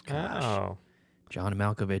 Oh. John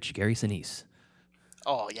Malkovich, Gary Sinise.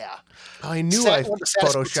 Oh, yeah. I knew I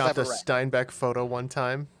photoshopped a Steinbeck photo one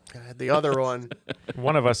time. God, the other one.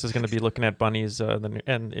 One of us is going to be looking at bunnies in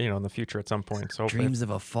the future at some point. So Dreams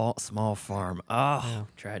of a small farm. Oh,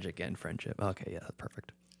 tragic end friendship. Okay, yeah, that's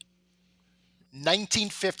perfect.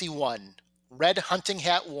 1951, Red Hunting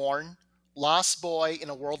Hat Worn, Lost Boy in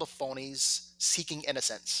a World of Phonies, Seeking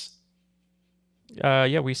Innocence.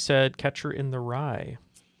 Yeah, we said Catcher in the Rye.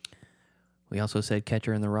 We also said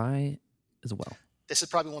Catcher in the Rye as well. This is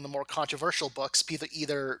probably one of the more controversial books. People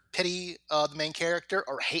either pity the main character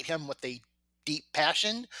or hate him with a deep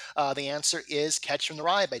passion. The answer is Catcher in the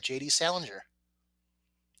Rye by J.D. Salinger.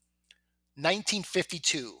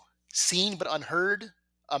 1952, Seen but Unheard,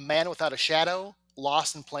 A Man Without a Shadow,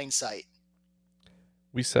 Lost in Plain Sight.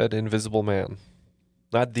 We said Invisible Man,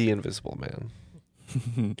 not The Invisible Man.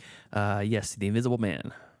 Yes, The Invisible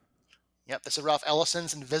Man. Yep, this is Ralph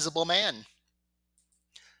Ellison's Invisible Man.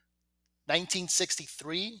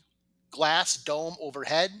 1963, Glass Dome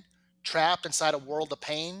Overhead, Trapped Inside a World of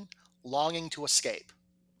Pain, Longing to Escape.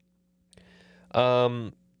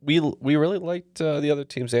 We really liked the other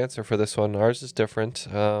team's answer for this one. Ours is different.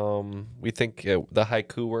 We think the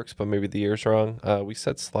haiku works, but maybe the year's wrong. We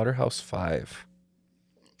said Slaughterhouse-5.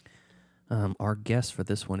 Our guess for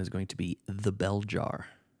this one is going to be The Bell Jar.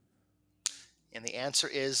 And the answer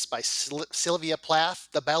is by Sylvia Plath,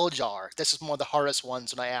 The Bell Jar. This is one of the hardest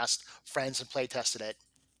ones when I asked friends and play tested it.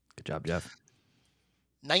 Good job, Jeff.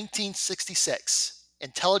 1966,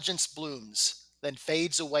 Intelligence Blooms, then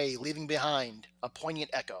fades away, leaving behind a poignant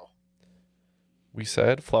echo. We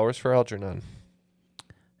said Flowers for Algernon.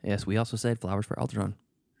 Yes, we also said Flowers for Algernon.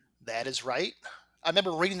 That is right. I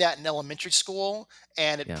remember reading that in elementary school,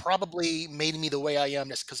 and it probably made me the way I am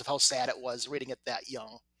just because of how sad it was reading it that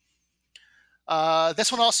young.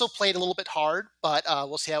 This one also played a little bit hard, but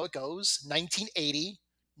we'll see how it goes. 1980,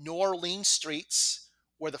 New Orleans Streets,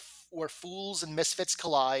 where fools and misfits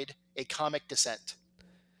collide, a comic descent.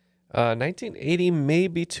 1980 may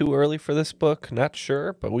be too early for this book, not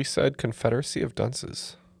sure, but we said Confederacy of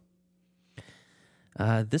Dunces.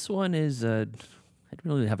 This one is, I didn't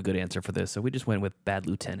really have a good answer for this, so we just went with Bad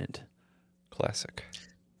Lieutenant. Classic.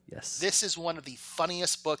 Yes. This is one of the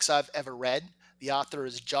funniest books I've ever read. The author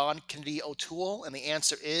is John Kennedy O'Toole, and the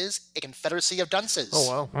answer is A Confederacy of Dunces. Oh,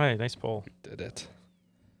 wow. All right, nice poll. Did it.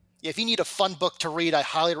 If you need a fun book to read, I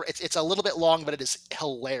highly it's a little bit long, but it is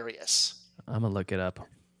hilarious. I'm going to look it up.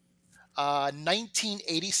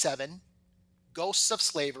 1987, Ghosts of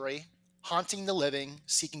Slavery, Haunting the Living,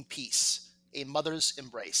 Seeking Peace, A Mother's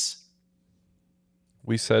Embrace.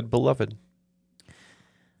 We said Beloved.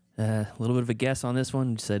 A little bit of a guess on this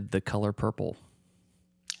one. Said The Color Purple.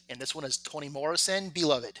 And this one is Toni Morrison,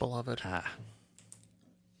 Beloved. Beloved.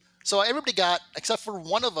 So everybody got, except for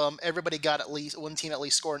one of them, everybody got at least one team at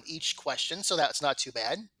least scoring each question, so that's not too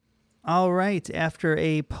bad. All right. After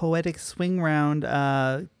a poetic swing round,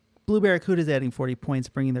 Blue Barracuda is adding 40 points,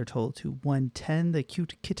 bringing their total to 110. The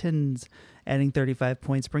Cute Kittens adding 35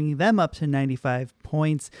 points, bringing them up to 95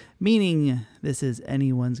 points, meaning this is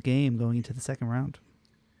anyone's game going into the second round.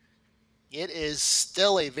 It is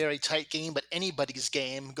still a very tight game, but anybody's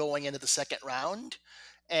game going into the second round.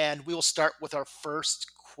 And we will start with our first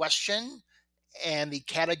question, and the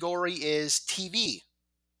category is TV.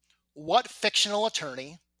 What fictional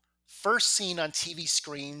attorney, first seen on TV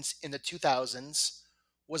screens in the 2000s,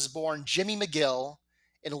 was born Jimmy McGill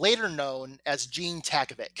and later known as Gene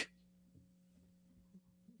Takovic?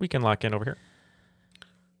 We can lock in over here.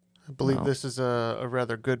 I believe this is a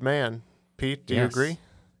rather good man. Pete, do you agree?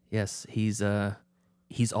 Yes, he's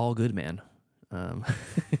all good, man.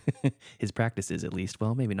 His practices, at least.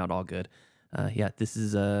 Well, maybe not all good. This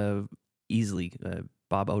is easily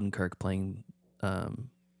Bob Odenkirk playing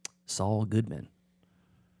Saul Goodman.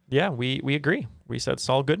 Yeah, we agree. We said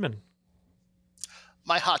Saul Goodman.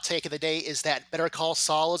 My hot take of the day is that Better Call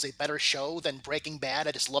Saul is a better show than Breaking Bad.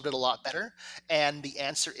 I just loved it a lot better. And the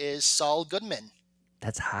answer is Saul Goodman.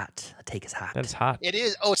 That's hot. A take is hot. That's hot. It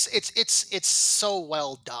is. Oh, it's so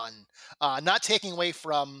well done. Not taking away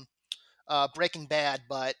from Breaking Bad,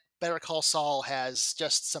 but Better Call Saul has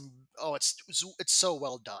just some. Oh, it's so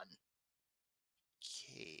well done.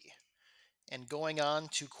 Okay, and going on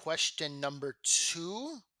to question number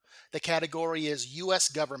 2, the category is U.S.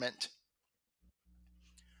 government.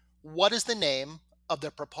 What is the name of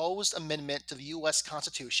the proposed amendment to the U.S.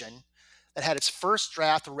 Constitution that had its first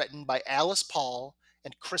draft written by Alice Paul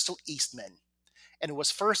and Crystal Eastman, and it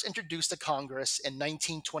was first introduced to Congress in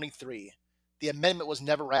 1923? The amendment was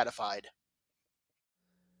never ratified.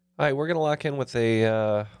 All right, we're going to lock in with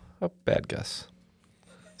a bad guess.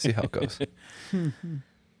 See how it goes.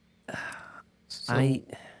 The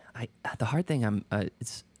hard thing,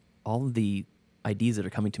 it's all of the ideas that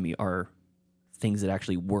are coming to me are things that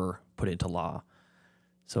actually were put into law.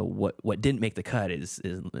 So what didn't make the cut is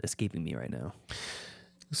escaping me right now.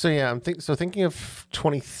 So yeah, thinking of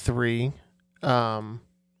 23,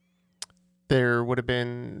 there would have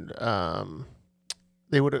been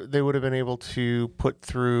they would have been able to put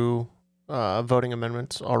through voting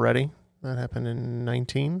amendments already. That happened in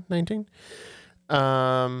 1919.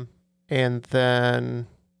 And then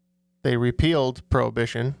they repealed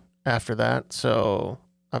prohibition after that. So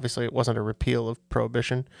obviously it wasn't a repeal of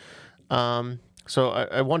prohibition. So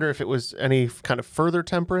I wonder if it was any kind of further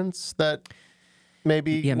temperance that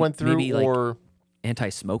maybe went through, maybe or like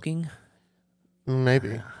anti-smoking.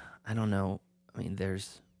 Maybe. I don't know. I mean,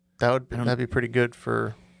 that'd be pretty good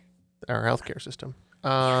for our healthcare system.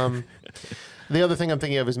 The other thing I'm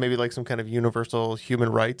thinking of is maybe like some kind of universal human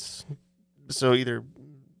rights. So either,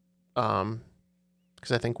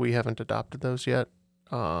 because I think we haven't adopted those yet,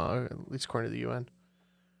 at least according to the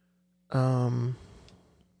UN.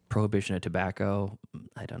 Prohibition of tobacco.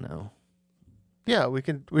 I don't know. Yeah, we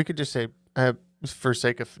could just say, for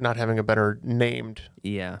sake of not having a better named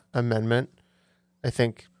amendment, I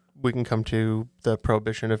think we can come to the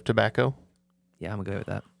prohibition of tobacco. Yeah, I'm good with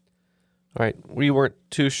that. All right. We weren't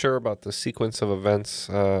too sure about the sequence of events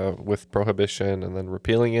with prohibition and then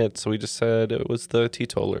repealing it, so we just said it was the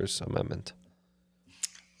teetotalers amendment.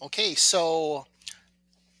 Okay, so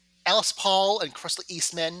Alice Paul and Crystal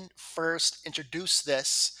Eastman first introduced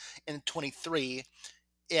this in 23.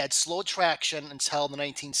 It had slow traction until the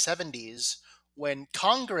 1970s when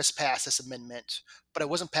Congress passed this amendment, but it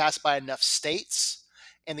wasn't passed by enough states.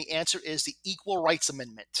 And the answer is the Equal Rights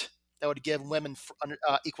Amendment that would give women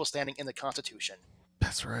equal standing in the Constitution.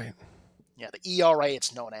 That's right. Yeah, the ERA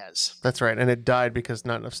it's known as. That's right. And it died because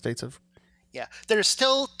not enough states have. Yeah, there's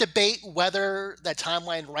still debate whether that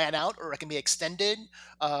timeline ran out or it can be extended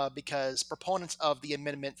because proponents of the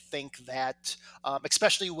amendment think that,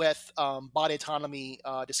 especially with body autonomy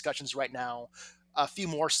discussions right now, a few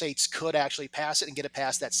more states could actually pass it and get it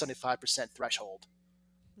past that 75% threshold.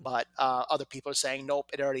 But other people are saying, nope,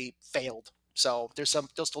 it already failed. So there's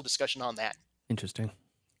still discussion on that. Interesting.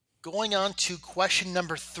 Going on to question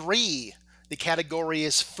number 3. The category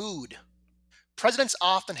is food. Presidents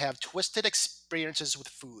often have twisted experiences with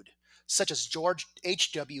food, such as George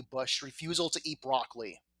H.W. Bush's refusal to eat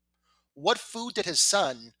broccoli. What food did his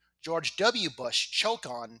son, George W. Bush, choke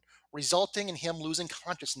on, resulting in him losing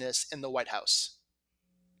consciousness in the White House?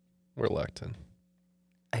 We're locked in.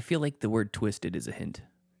 I feel like the word twisted is a hint.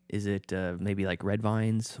 Is it maybe like red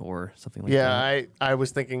vines or something like that? Yeah, I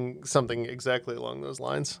was thinking something exactly along those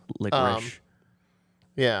lines. Licorice.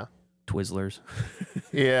 Yeah. Twizzlers.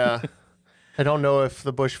 Yeah. I don't know if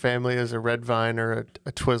the Bush family is a red vine or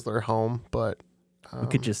a Twizzler home, but... we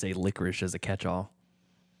could just say licorice as a catch-all.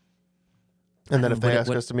 And then if they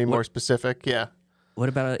ask us to be more specific, yeah. What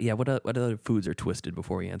about, what other foods are twisted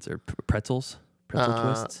before we answer? Pretzels? Pretzel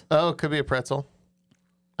twists? Oh, it could be a pretzel.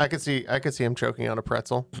 I could see him choking on a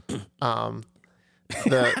pretzel. I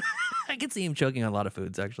could see him choking on a lot of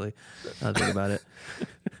foods, actually. Now that I think about it.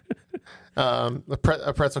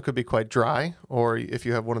 A pretzel could be quite dry, or if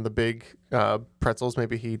you have one of the big pretzels,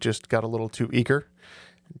 maybe he just got a little too eager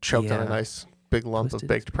and choked on a nice big lump of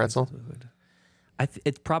baked pretzel.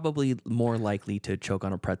 It's probably more likely to choke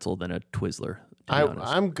on a pretzel than a Twizzler.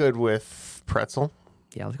 I'm good with pretzel.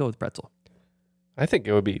 Yeah, let's go with pretzel. I think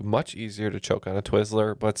it would be much easier to choke on a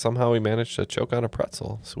Twizzler, but somehow we managed to choke on a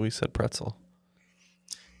pretzel, so we said pretzel.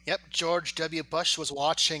 Yep, George W. Bush was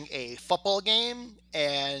watching a football game,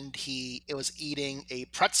 and he was eating a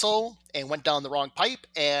pretzel and went down the wrong pipe,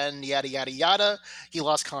 and yada, yada, yada. He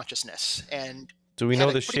lost consciousness. And do we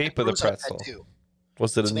know the shape of the pretzel?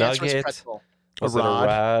 Was it a nugget? Was it a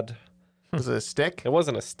rod? Was it a stick? It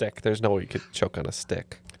wasn't a stick. There's no way you could choke on a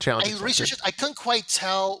stick. I researched it. I couldn't quite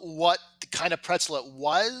tell what kind of pretzel it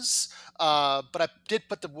was, but I did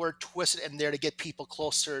put the word twisted in there to get people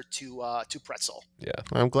closer to pretzel. Yeah,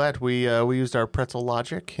 I'm glad we used our pretzel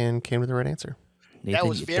logic and came to the right answer. Nathan, that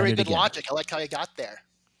was very good logic. I like how you got there.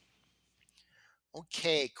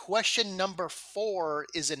 Okay, question number 4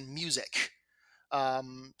 is in music,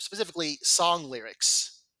 specifically song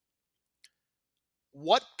lyrics.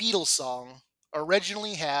 What Beatles song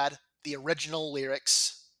originally had the original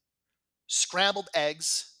lyrics, "Scrambled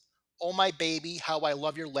eggs, oh my baby, how I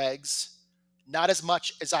love your legs, not as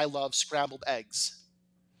much as I love scrambled eggs"?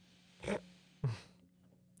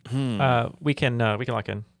 We can lock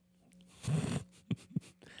in.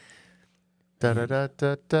 Da da da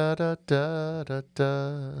da da da da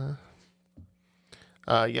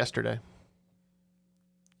da. Yesterday.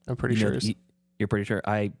 I'm pretty sure. You're pretty sure?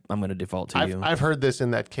 I'm going to default to you. I've heard this in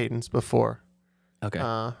that cadence before. Okay.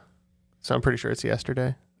 So I'm pretty sure it's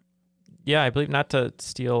Yesterday. Yeah, I believe, not to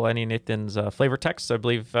steal any Nathan's flavor text, I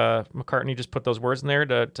believe McCartney just put those words in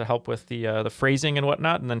there to help with the phrasing and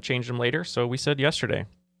whatnot, and then changed them later. So we said Yesterday.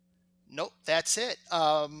 Nope, that's it.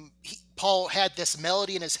 Paul had this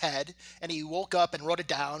melody in his head, and he woke up and wrote it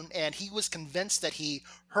down, and he was convinced that he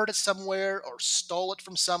heard it somewhere or stole it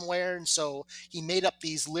from somewhere, and so he made up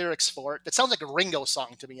these lyrics for it. That sounds like a Ringo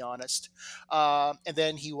song, to be honest. And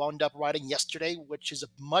then he wound up writing Yesterday, which is a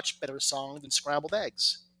much better song than Scrambled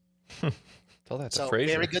Eggs. Tell that to So Frasier.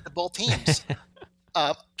 very good to both teams.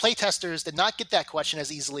 Playtesters did not get that question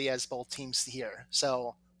as easily as both teams here.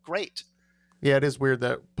 So great. Yeah, it is weird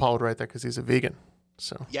that Paul would write that because he's a vegan.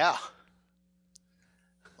 So Yeah.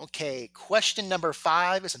 Okay, question number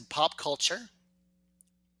 5 is in pop culture.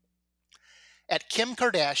 At Kim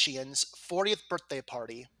Kardashian's 40th birthday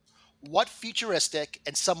party, what futuristic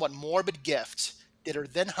and somewhat morbid gift did her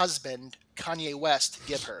then husband, Kanye West,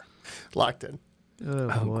 give her? Locked in.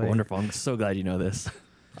 Oh, wonderful. I'm so glad you know this.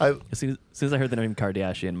 As soon as I heard the name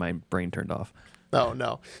Kardashian, my brain turned off.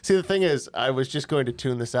 No. See, the thing is, I was just going to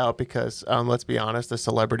tune this out because, let's be honest, a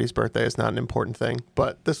celebrity's birthday is not an important thing.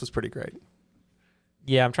 But this was pretty great.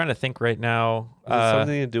 Yeah, I'm trying to think right now. Is it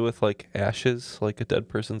something to do with like ashes, like a dead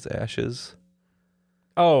person's ashes?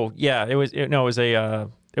 Oh yeah, it was a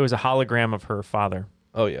hologram of her father.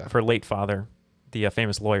 Oh yeah, of her late father, the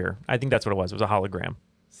famous lawyer. I think that's what it was. It was a hologram.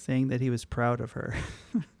 Saying that he was proud of her,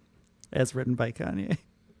 as written by Kanye.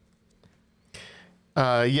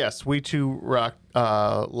 Yes, we too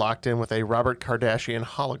locked in with a Robert Kardashian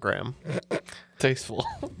hologram. Tasteful.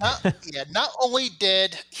 Not only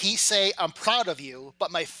did he say, "I'm proud of you,"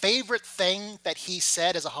 but my favorite thing that he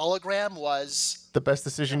said as a hologram was, The best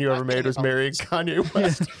decision you ever made was marrying Kanye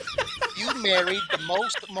West. "You married the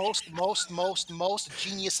most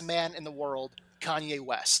genius man in the world, Kanye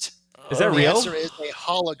West." Is that the real? answer is a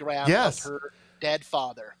hologram Yes. of her dead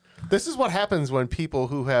father. This is what happens when people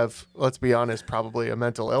who have, let's be honest, probably a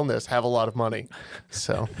mental illness have a lot of money.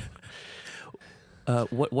 So,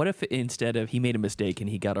 what if instead of he made a mistake and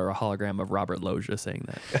he got a hologram of Robert Loggia saying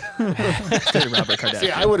that? Instead of Robert Kardashian.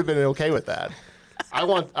 see, I would have been okay with that. I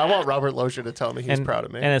want Robert Loggia to tell me he's proud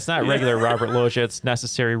of me. And it's not regular Robert Loggia; it's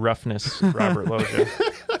necessary roughness Robert Loggia.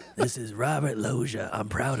 This is Robert Loggia. I'm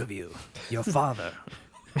proud of you, your father.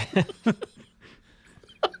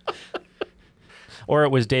 Or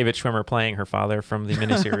it was David Schwimmer playing her father from the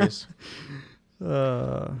miniseries.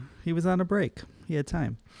 He was on a break. He had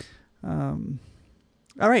time.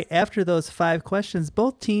 All right. After those 5 questions,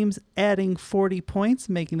 both teams adding 40 points,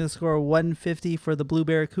 making the score 150 for the Blue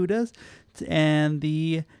Barracudas and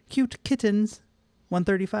the Cute Kittens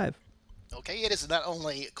 135. Okay, it is not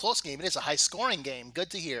only a close game, it is a high-scoring game. Good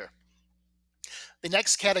to hear. The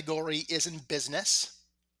next category is in business.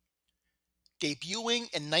 Debuting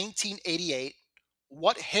in 1988,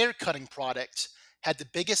 what hair-cutting product had the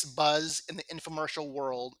biggest buzz in the infomercial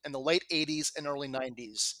world in the late 80s and early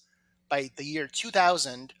 90s? By the year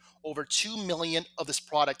 2000, over 2 million of this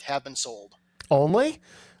product have been sold. Only?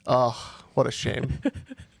 Oh, what a shame.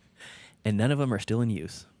 And none of them are still in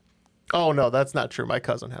use. Oh, no, that's not true. My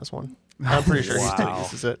cousin has one. I'm pretty sure he still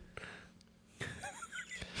uses it.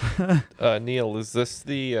 Neil, is this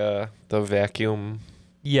the vacuum?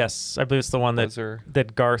 Yes, I believe it's the one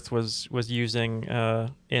that Garth was using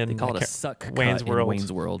in They call it a suck Wayne's cut World. in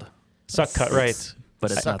Wayne's World. Suck cut, right?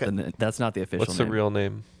 But it's Suck not that's not the official What's name. the real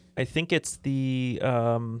name? I think it's the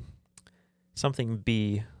something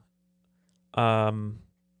B. Let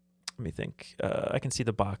me think. I can see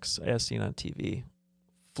the box as seen on TV.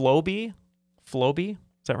 Flowbee?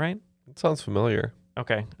 Is that right? It sounds familiar.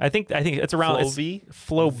 Okay. I think it's around Flowbee?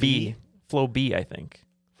 Flowbee. Flowbee, I think.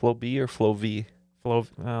 Flowbee or Flowv? Flow.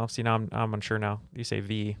 Oh, see now I'm unsure now. You say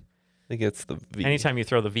V. I think it's the V. Anytime you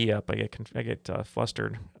throw the V up, I get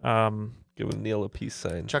flustered. Giving Neil a peace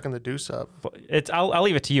sign. Chucking the deuce up. I'll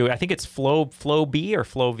leave it to you. I think it's Flow B or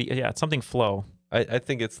Flow V. Yeah, it's something Flow. I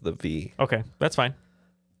think it's the V. Okay, that's fine.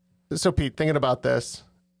 So, Pete, thinking about this,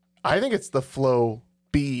 I think it's the Flow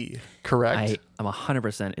B, correct? I'm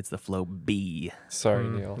 100% it's the Flow B. Sorry,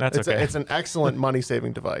 Neil. That's okay. It's an excellent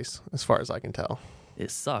money-saving device, as far as I can tell. It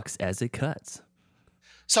sucks as it cuts.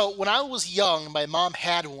 So when I was young, my mom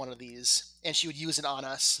had one of these, and she would use it on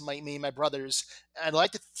us, me and my brothers. I'd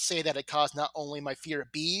like to say that it caused not only my fear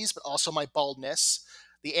of bees, but also my baldness.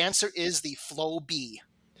 The answer is the Flow B.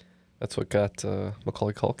 That's what got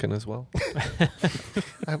Macaulay Culkin as well.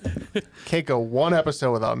 I can't go one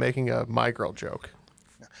episode without making a My Girl joke.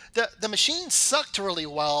 The machine sucked really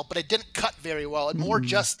well, but it didn't cut very well. It more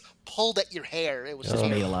just pulled at your hair. It was It just just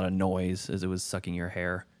made a lot of noise as it was sucking your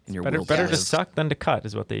hair and your will. Better to suck than to cut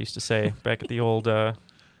is what they used to say back at the old. It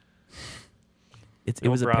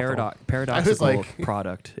was a paradoxical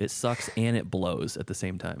product. It sucks and it blows at the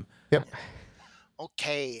same time. Yep.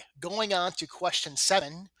 Okay, going on to question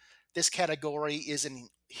 7. This category is in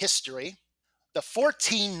history. The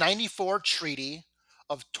 1494 Treaty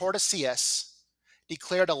of Tordesillas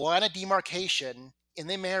declared a line of demarcation in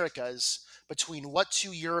the Americas between what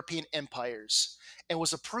two European empires and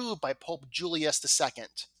was approved by Pope Julius II.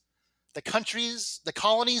 The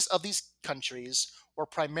colonies of these countries were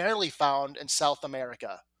primarily found in South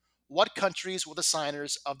America. What countries were the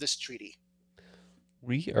signers of this treaty?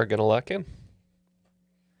 We are going to lock in.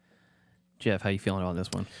 Jeff, how you feeling on this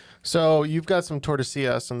one? So you've got some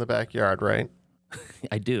tortillas in the backyard, right?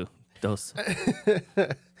 I do. Those.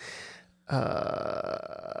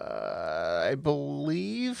 I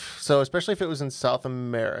believe so, especially if it was in South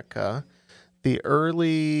America. The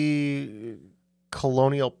early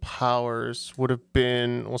colonial powers would have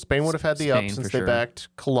been, well, Spain would have had the up since they backed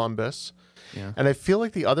Columbus. Yeah. And I feel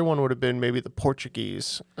like the other one would have been maybe the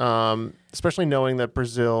Portuguese, especially knowing that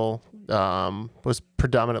Brazil was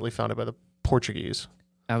predominantly founded by the Portuguese.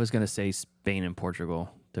 I was going to say Spain and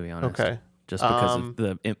Portugal, to be honest. Okay. Just because of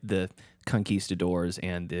the conquistadors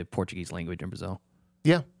and the Portuguese language in Brazil.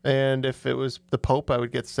 Yeah, and if it was the Pope, I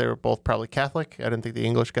would guess they were both probably Catholic. I didn't think the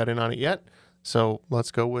English got in on it yet. So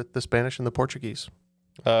let's go with the Spanish and the Portuguese.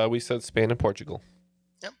 We said Spain and Portugal.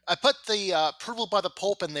 Yep. I put the approval by the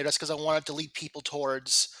Pope in there just because I wanted to lead people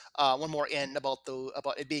towards one more in about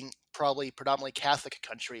it being probably predominantly Catholic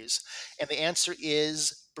countries. And the answer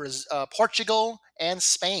is Portugal and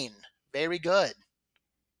Spain. Very good.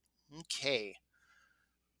 Okay.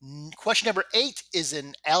 Question number 8 is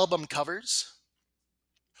in album covers.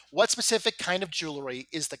 What specific kind of jewelry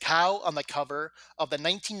is the cow on the cover of the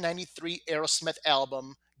 1993 Aerosmith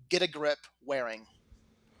album Get a Grip wearing?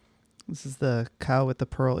 This is the cow with the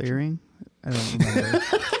pearl earring. I don't remember.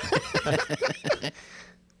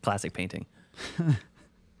 Classic painting.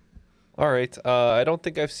 All right. I don't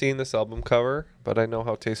think I've seen this album cover, but I know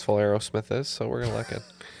how tasteful Aerosmith is, so we're going to lock in.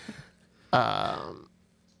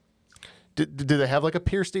 Do they have like a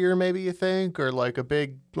pierced ear, maybe, you think? Or like a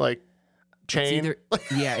big, like, chain?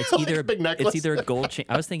 It's either Like a big necklace? It's either a gold chain.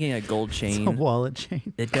 I was thinking a gold chain. It's a wallet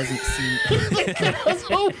chain. It doesn't seem. It's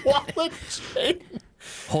a wallet chain.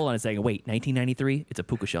 Hold on a second. Wait, 1993? It's a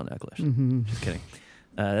puka shell necklace. Mhm. Just kidding.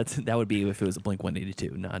 That would be if it was a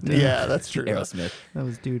Blink-182, not Yeah, that's true. Aerosmith. That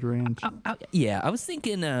was Dude Ranch. I was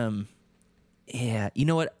thinking. You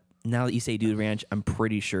know what? Now that you say Dude Ranch, I'm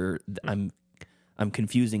pretty sure I'm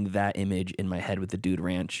confusing that image in my head with the Dude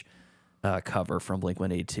Ranch cover from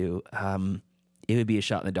Blink-182. It would be a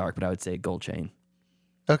shot in the dark, but I would say gold chain.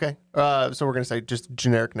 Okay. So we're going to say just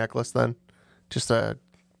generic necklace then? Just to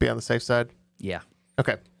be on the safe side? Yeah.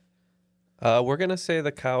 Okay. We're going to say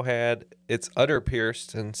the cow had its udder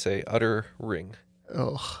pierced and say udder ring.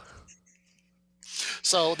 Oh.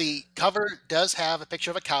 So the cover does have a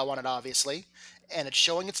picture of a cow on it, obviously, and it's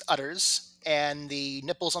showing its udders, and the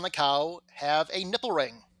nipples on the cow have a nipple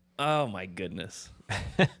ring. Oh my goodness.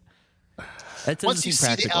 That doesn't Once you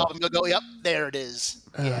seem see practical. the album, you'll go, yep, there it is.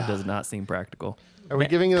 It does not seem practical. Are we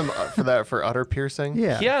giving them for that for udder piercing?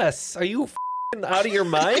 Yeah. Yes. Are you out of your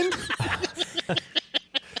mind?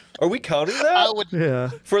 Are we counting that? I would, Yeah.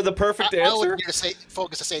 For the perfect I answer? would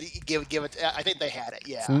focus to say give it. I think they had it.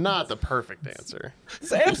 Yeah. It's not the perfect answer.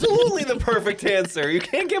 It's absolutely the perfect answer. You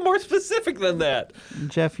can't get more specific than that.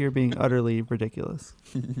 Jeff, you're being utterly ridiculous.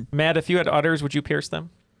 Matt, if you had udders, would you pierce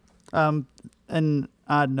them? An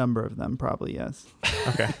odd number of them, probably, yes.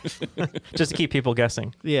 Okay. Just to keep people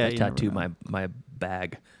guessing. Yeah. I you never tattoo know. my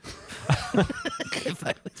bag. if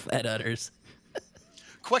I had udders.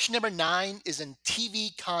 Question number 9 is in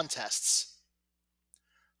TV contests.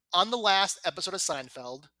 On the last episode of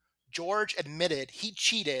Seinfeld, George admitted he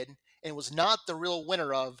cheated and was not the real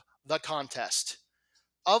winner of the contest.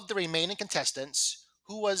 Of the remaining contestants,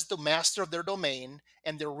 who was the master of their domain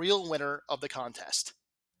and the real winner of the contest?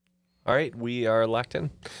 All right. We are locked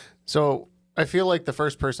in. So I feel like the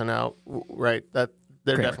first person out, right, that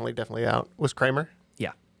they're Kramer. definitely out, was Kramer?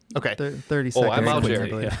 Yeah. Okay. 30 Oh, seconds. I'm out,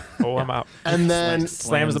 quickly. Jerry. Oh, I'm out. And then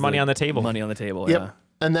Slams the money on the table. Money on the table, Yep. yeah.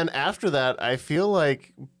 And then after that, I feel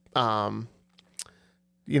like, what's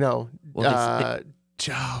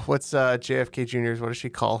JFK Jr.'s? What does she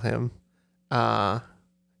call him? John.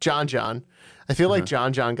 I feel like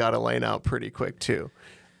John got Elaine out pretty quick too.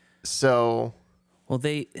 So, Well,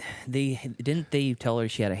 they didn't they tell her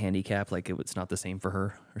she had a handicap, like it's not the same for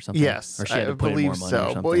her or something. yes, or she had I to put in believe more money or so.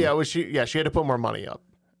 something. Well, yeah, she had to put more money up.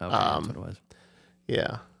 Okay, that's what it was.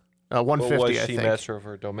 Yeah, But 150. was I she think master of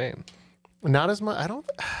her domain? not as much. I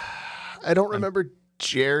don't remember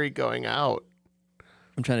Jerry going out.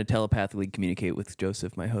 I'm trying to telepathically communicate with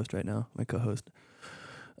Joseph, my host right now, my co-host.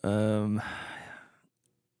 I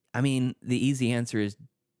mean, the easy answer is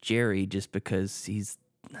Jerry, just because he's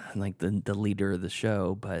like the leader of the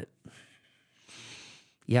show, but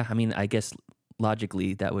yeah, I mean, I guess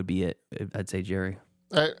logically that would be it. I'd say Jerry.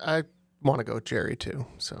 I want to go Jerry too.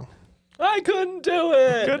 So I couldn't do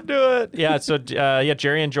it. Couldn't do it. Yeah. So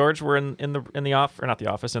Jerry and George were in the office, or not the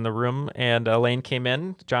office, in the room, and Elaine came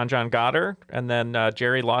in. John got her, and then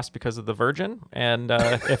Jerry lost because of the virgin. And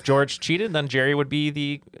if George cheated, then Jerry would be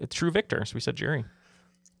the true victor. So we said Jerry.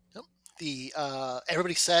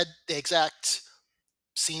 Everybody said the exact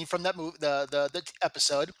scene from that movie, the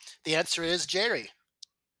episode. The answer is Jerry.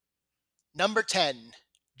 Number 10,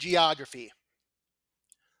 geography.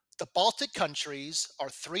 The Baltic countries are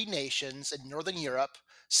 3 nations in Northern Europe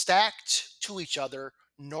stacked to each other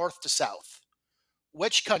north to south.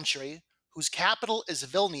 Which country, whose capital is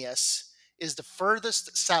Vilnius, is the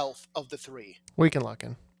furthest south of the 3? We can lock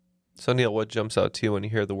in. So Neil, what jumps out to you when you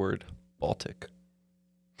hear the word Baltic?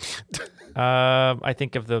 I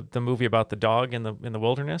think of the movie about the dog in the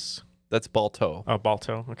wilderness. That's Balto. Oh,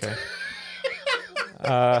 Balto. Okay.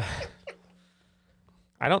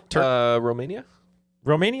 I don't. Romania.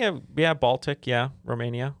 Romania, yeah. Baltic, yeah.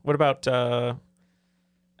 Romania. What about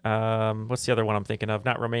what's the other one I'm thinking of?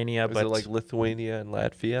 Not Romania, Is but it like Lithuania and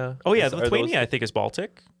Latvia? Oh yeah, Lithuania I think is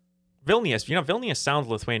Baltic. Vilnius, Vilnius sounds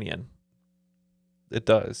Lithuanian. It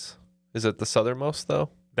does. Is it the southernmost though?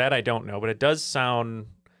 That I don't know, but it does sound,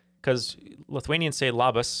 because Lithuanians say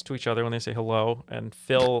labas to each other when they say hello, and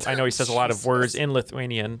Phil, I know he says a lot of words in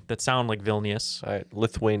Lithuanian that sound like Vilnius. All right,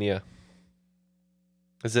 Lithuania.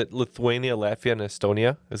 Is it Lithuania, Latvia, and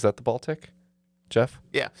Estonia? Is that the Baltic, Jeff?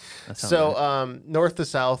 Yeah. So north to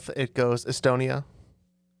south, it goes Estonia,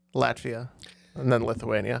 Latvia, and then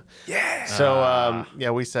Lithuania. Yeah. So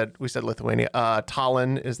we said Lithuania.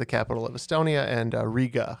 Tallinn is the capital of Estonia, and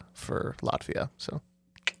Riga for Latvia.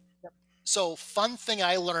 So fun thing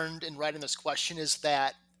I learned in writing this question is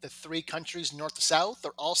that the 3 countries north to south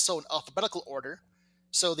are also in alphabetical order.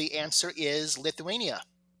 So the answer is Lithuania.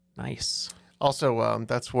 Nice. Also,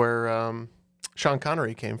 that's where Sean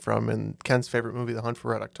Connery came from in Ken's favorite movie, The Hunt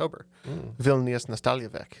for Red October. Vilnius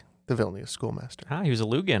Nastaljevec, the Vilnius schoolmaster. He was a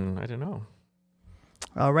Lugan. I don't know.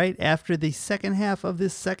 All right, after the second half of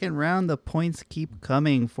this second round, the points keep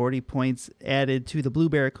coming. 40 points added to the Blue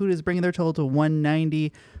Barracudas, bringing their total to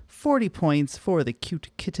 190. 40 points for the Cute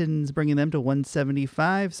Kittens, bringing them to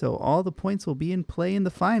 175. So all the points will be in play in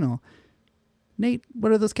the final. Nate,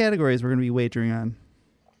 what are those categories we're going to be wagering on?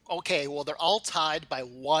 Okay, well, they're all tied by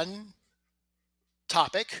one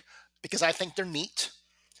topic because I think they're neat.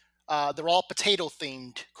 They're all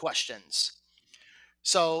potato-themed questions.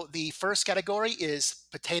 So the first category is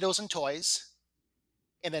potatoes and toys,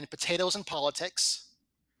 and then potatoes and politics,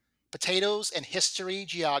 potatoes and history,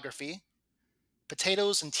 geography,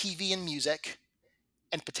 potatoes and TV and music,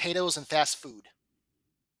 and potatoes and fast food.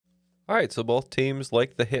 All right, so both teams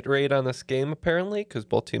like the hit rate on this game, apparently, because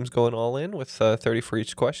both teams going all in with 30 for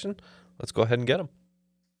each question. Let's go ahead and get them.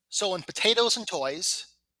 So in potatoes and toys,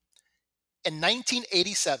 in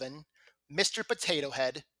 1987, Mr. Potato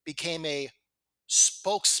Head became a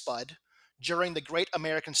spokesspud during the Great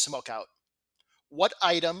American Smokeout. What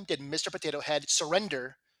item did Mr. Potato Head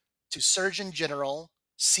surrender to Surgeon General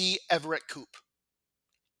C. Everett Koop?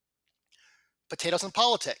 Potatoes and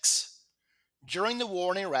politics. During the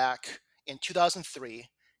war in Iraq in 2003,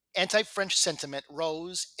 anti-French sentiment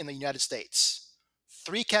rose in the United States.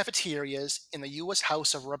 3 cafeterias in the U.S.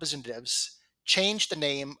 House of Representatives changed the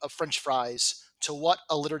name of French fries to what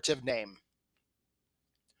alliterative name?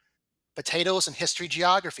 Potatoes and history,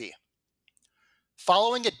 geography.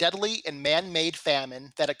 Following a deadly and man-made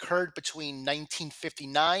famine that occurred between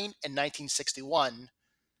 1959 and 1961,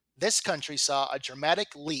 this country saw a dramatic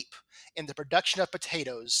leap in the production of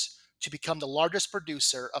potatoes to become the largest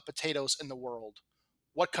producer of potatoes in the world.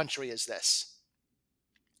 What country is this?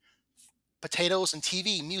 Potatoes and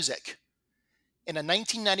TV, music. In a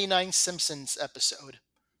 1999 Simpsons episode,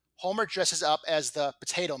 Homer dresses up as the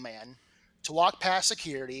Potato Man to walk past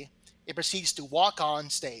security and proceeds to walk on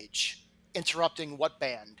stage, interrupting what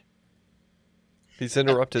band? He's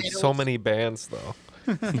interrupted so many bands, though.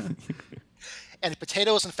 And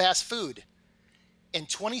potatoes and fast food. In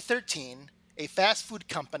 2013, a fast food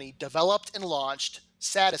company developed and launched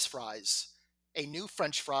Satisfries, a new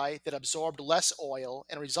French fry that absorbed less oil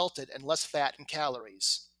and resulted in less fat and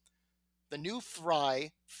calories. The new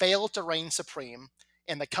fry failed to reign supreme,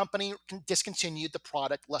 and the company discontinued the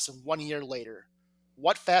product less than 1 year later.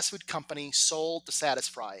 What fast food company sold the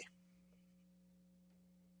Satisfry?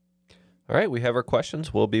 All right, we have our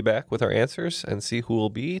questions. We'll be back with our answers and see who will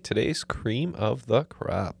be today's cream of the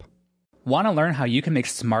crop. Want to learn how you can make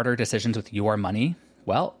smarter decisions with your money?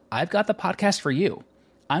 Well, I've got the podcast for you.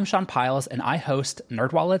 I'm Sean Piles, and I host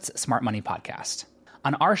NerdWallet's Smart Money Podcast.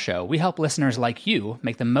 On our show, we help listeners like you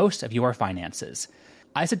make the most of your finances.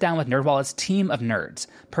 I sit down with NerdWallet's team of nerds,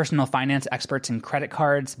 personal finance experts in credit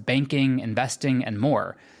cards, banking, investing, and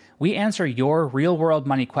more. We answer your real-world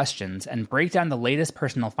money questions and break down the latest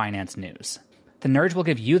personal finance news. The nerds will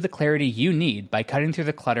give you the clarity you need by cutting through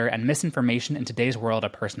the clutter and misinformation in today's world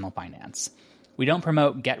of personal finance. We don't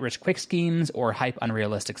promote get-rich-quick schemes or hype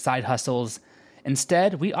unrealistic side hustles.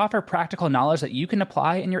 Instead, we offer practical knowledge that you can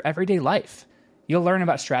apply in your everyday life. You'll learn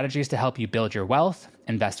about strategies to help you build your wealth,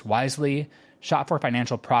 invest wisely, shop for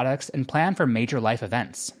financial products, and plan for major life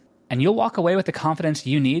events. And you'll walk away with the confidence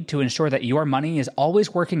you need to ensure that your money is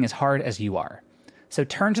always working as hard as you are. So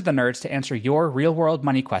turn to the nerds to answer your real-world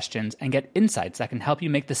money questions and get insights that can help you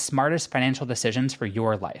make the smartest financial decisions for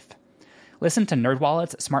your life. Listen to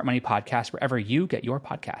NerdWallet's Smart Money Podcast wherever you get your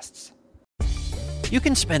podcasts. You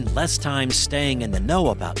can spend less time staying in the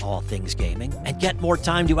know about all things gaming and get more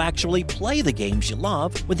time to actually play the games you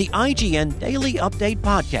love with the IGN Daily Update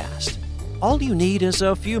podcast. All you need is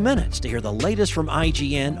a few minutes to hear the latest from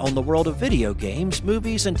IGN on the world of video games,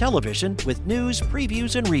 movies, and television with news,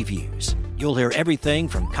 previews, and reviews. You'll hear everything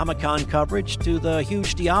from Comic-Con coverage to the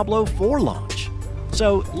huge Diablo 4 launch.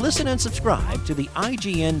 So listen and subscribe to the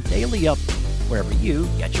IGN Daily Update wherever you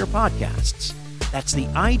get your podcasts. That's the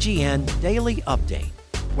IGN Daily Update,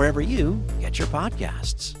 wherever you get your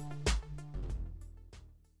podcasts.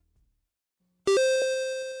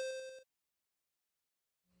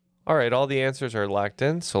 All right, all the answers are locked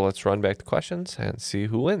in, so let's run back the questions and see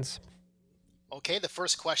who wins. Okay, the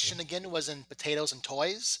first question again was in potatoes and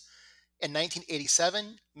toys. In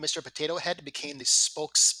 1987, Mr. Potato Head became the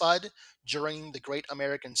spokesspud during the Great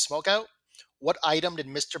American Smokeout. What item did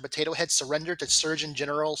Mr. Potato Head surrender to Surgeon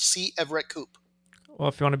General C. Everett Koop? Well,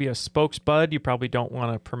 if you want to be a spokesbud, you probably don't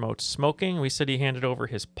want to promote smoking. We said he handed over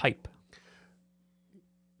his pipe.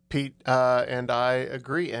 Pete and I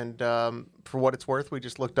agree. And for what it's worth, we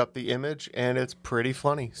just looked up the image, and it's pretty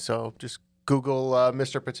funny. So just Google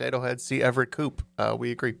Mr. Potato Head, see Everett Koop.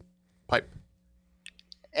 We agree. Pipe.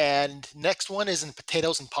 And next one is in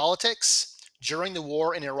potatoes and politics. During the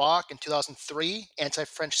war in Iraq in 2003,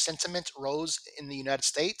 anti-French sentiment rose in the United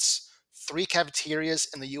States. 3 cafeterias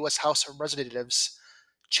in the U.S. House of Representatives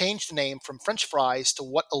changed the name from French fries to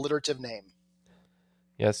what alliterative name?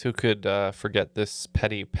 Yes, who could forget this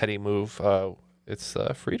petty move? It's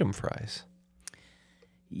Freedom Fries.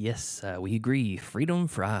 Yes, we agree. Freedom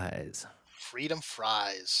Fries. Freedom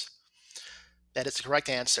Fries. That is the correct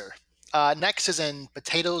answer. Next is in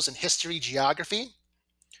potatoes and history geography.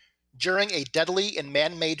 During a deadly and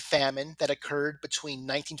man-made famine that occurred between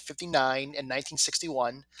 1959 and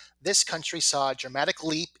 1961, this country saw a dramatic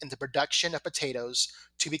leap in the production of potatoes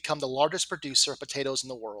to become the largest producer of potatoes in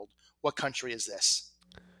the world. What country is this?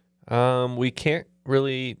 We can't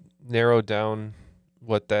really narrow down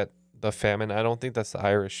what the famine. I don't think that's the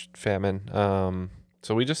Irish famine.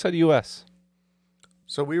 So we just said U.S.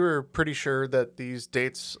 So we were pretty sure that these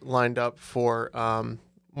dates lined up for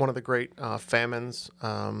one of the great famines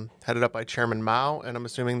headed up by Chairman Mao, and I'm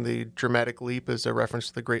assuming the dramatic leap is a reference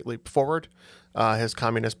to the Great Leap Forward, his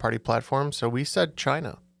Communist Party platform. So we said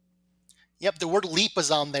China. Yep, the word leap was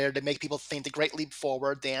on there to make people think the Great Leap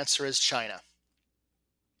Forward. The answer is China.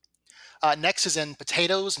 Next is in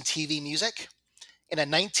potatoes and TV music. In a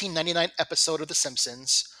 1999 episode of The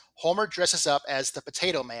Simpsons, Homer dresses up as the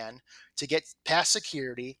Potato Man to get past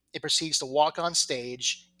security and proceeds to walk on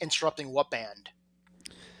stage, interrupting what band?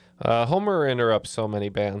 Homer interrupts so many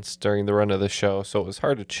bands during the run of the show, so it was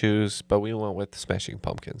hard to choose, but we went with Smashing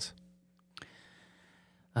Pumpkins.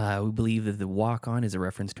 We believe that the Walk On is a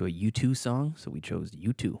reference to a U2 song, so we chose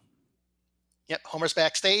U2. Yep, Homer's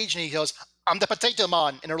backstage, and he goes, "I'm the Potato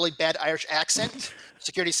Man," in a really bad Irish accent.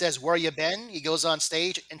 Security says, "Where you been?" He goes on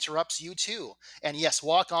stage, interrupts U2. And yes,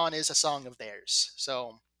 Walk On is a song of theirs.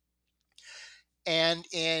 And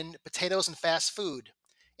in potatoes and fast food,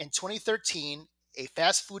 in 2013, a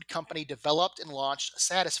fast food company developed and launched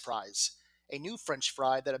Satisfries, a new French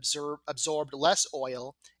fry that absorbed less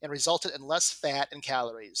oil and resulted in less fat and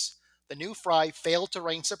calories. The new fry failed to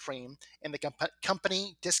reign supreme, and the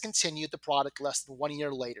company discontinued the product less than 1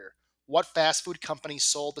 year later. What fast food company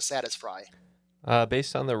sold the Satisfry?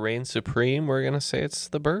 Based on the reign supreme, we're going to say it's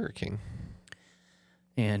the Burger King.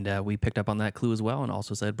 And we picked up on that clue as well and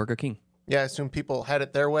also said Burger King. Yeah, I assume people had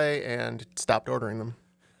it their way and stopped ordering them.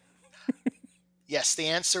 Yes, the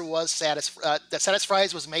answer was that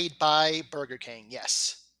Satisfries was made by Burger King,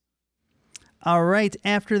 yes. All right,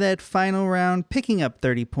 after that final round, picking up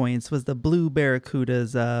 30 points was the Blue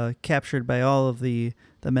Barracudas, captured by all of the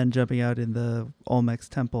men jumping out in the Olmecs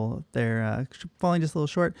temple. They're falling just a little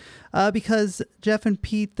short because Jeff and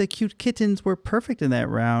Pete, the cute kittens, were perfect in that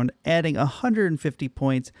round, adding 150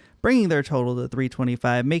 points, bringing their total to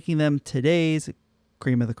 325, making them today's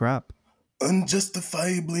cream of the crop.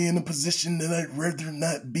 Unjustifiably in a position that I'd rather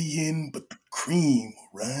not be in, but the cream will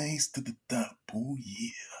rise to the top. Oh,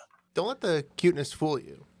 yeah. Don't let the cuteness fool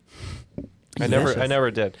you. I never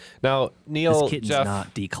did. Now, Neil, this kitten's Jeff,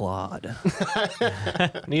 not declawed.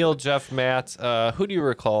 Neil, Jeff, Matt, who do you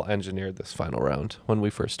recall engineered this final round when we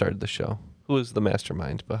first started the show? Who was the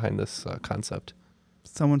mastermind behind this concept?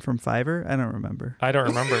 Someone from Fiverr? I don't remember. I don't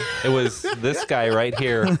remember. It was this guy right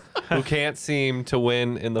here who can't seem to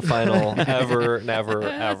win in the final ever, never,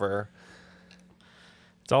 ever.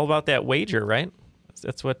 It's all about that wager, right?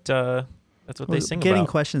 That's what they sing getting about.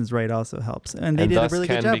 questions right also helps, and they did a really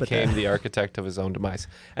good job at that. Ken became the architect of his own demise.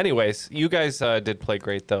 Anyways, you guys did play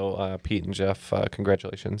great, though. Pete and Jeff,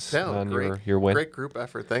 congratulations on your win. Great group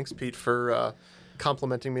effort. Thanks, Pete, for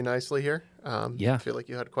complimenting me nicely here. Yeah. I feel like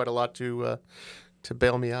you had quite a lot to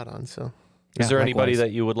bail me out on. So, is there anybody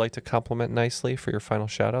that you would like to compliment nicely for your final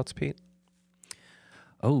shout-outs, Pete?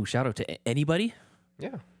 Oh, shout out to anybody?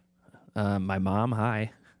 Yeah. My mom,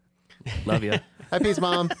 hi. Love you. Hi, Pete's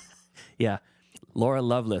mom. Yeah. Laura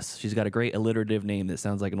Lovelace. She's got a great alliterative name that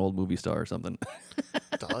sounds like an old movie star or something.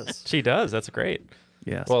 Does. She does. That's great.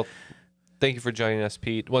 Yes. Well, thank you for joining us,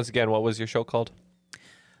 Pete. Once again, what was your show called?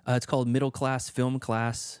 It's called Middle Class Film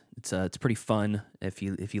Class. It's pretty fun if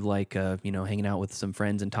you like hanging out with some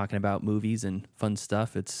friends and talking about movies and fun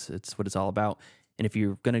stuff. It's what it's all about. And if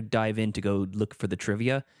you're gonna dive in to go look for the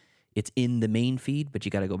trivia, it's in the main feed, but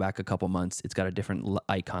you got to go back a couple months. It's got a different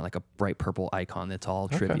icon, like a bright purple icon that's all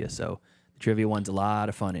trivia. So the trivia one's a lot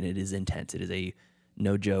of fun, and it is intense. It is a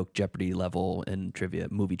no-joke Jeopardy level and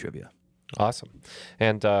movie trivia. Awesome.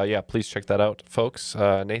 And, please check that out, folks.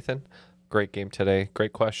 Nathan, great game today.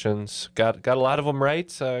 Great questions. Got a lot of them right,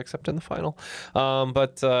 except in the final.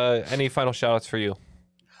 But any final shout-outs for you?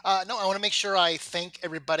 No, I want to make sure I thank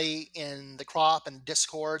everybody in the crop and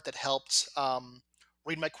Discord that helped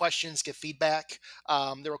read my questions, give feedback.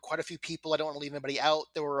 There were quite a few people. I don't want to leave anybody out.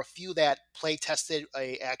 There were a few that play tested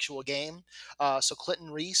a actual game. So Clinton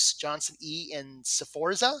Reese, Johnson E, and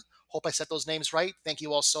Seforza. Hope I said those names right. Thank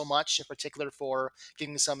you all so much, in particular for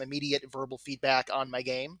giving some immediate verbal feedback on my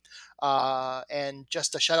game. And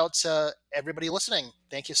just a shout out to everybody listening.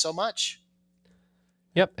 Thank you so much.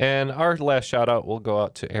 Yep, and our last shout-out will go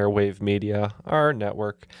out to Airwave Media, our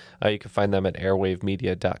network. You can find them at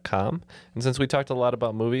airwavemedia.com. And since we talked a lot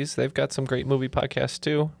about movies, they've got some great movie podcasts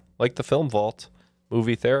too, like The Film Vault,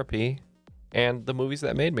 Movie Therapy, and The Movies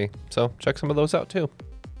That Made Me. So check some of those out too.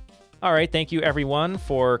 All right, thank you everyone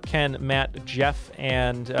for Ken, Matt, Jeff,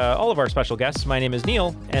 and all of our special guests. My name is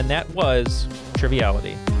Neil, and that was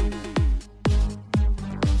Triviality.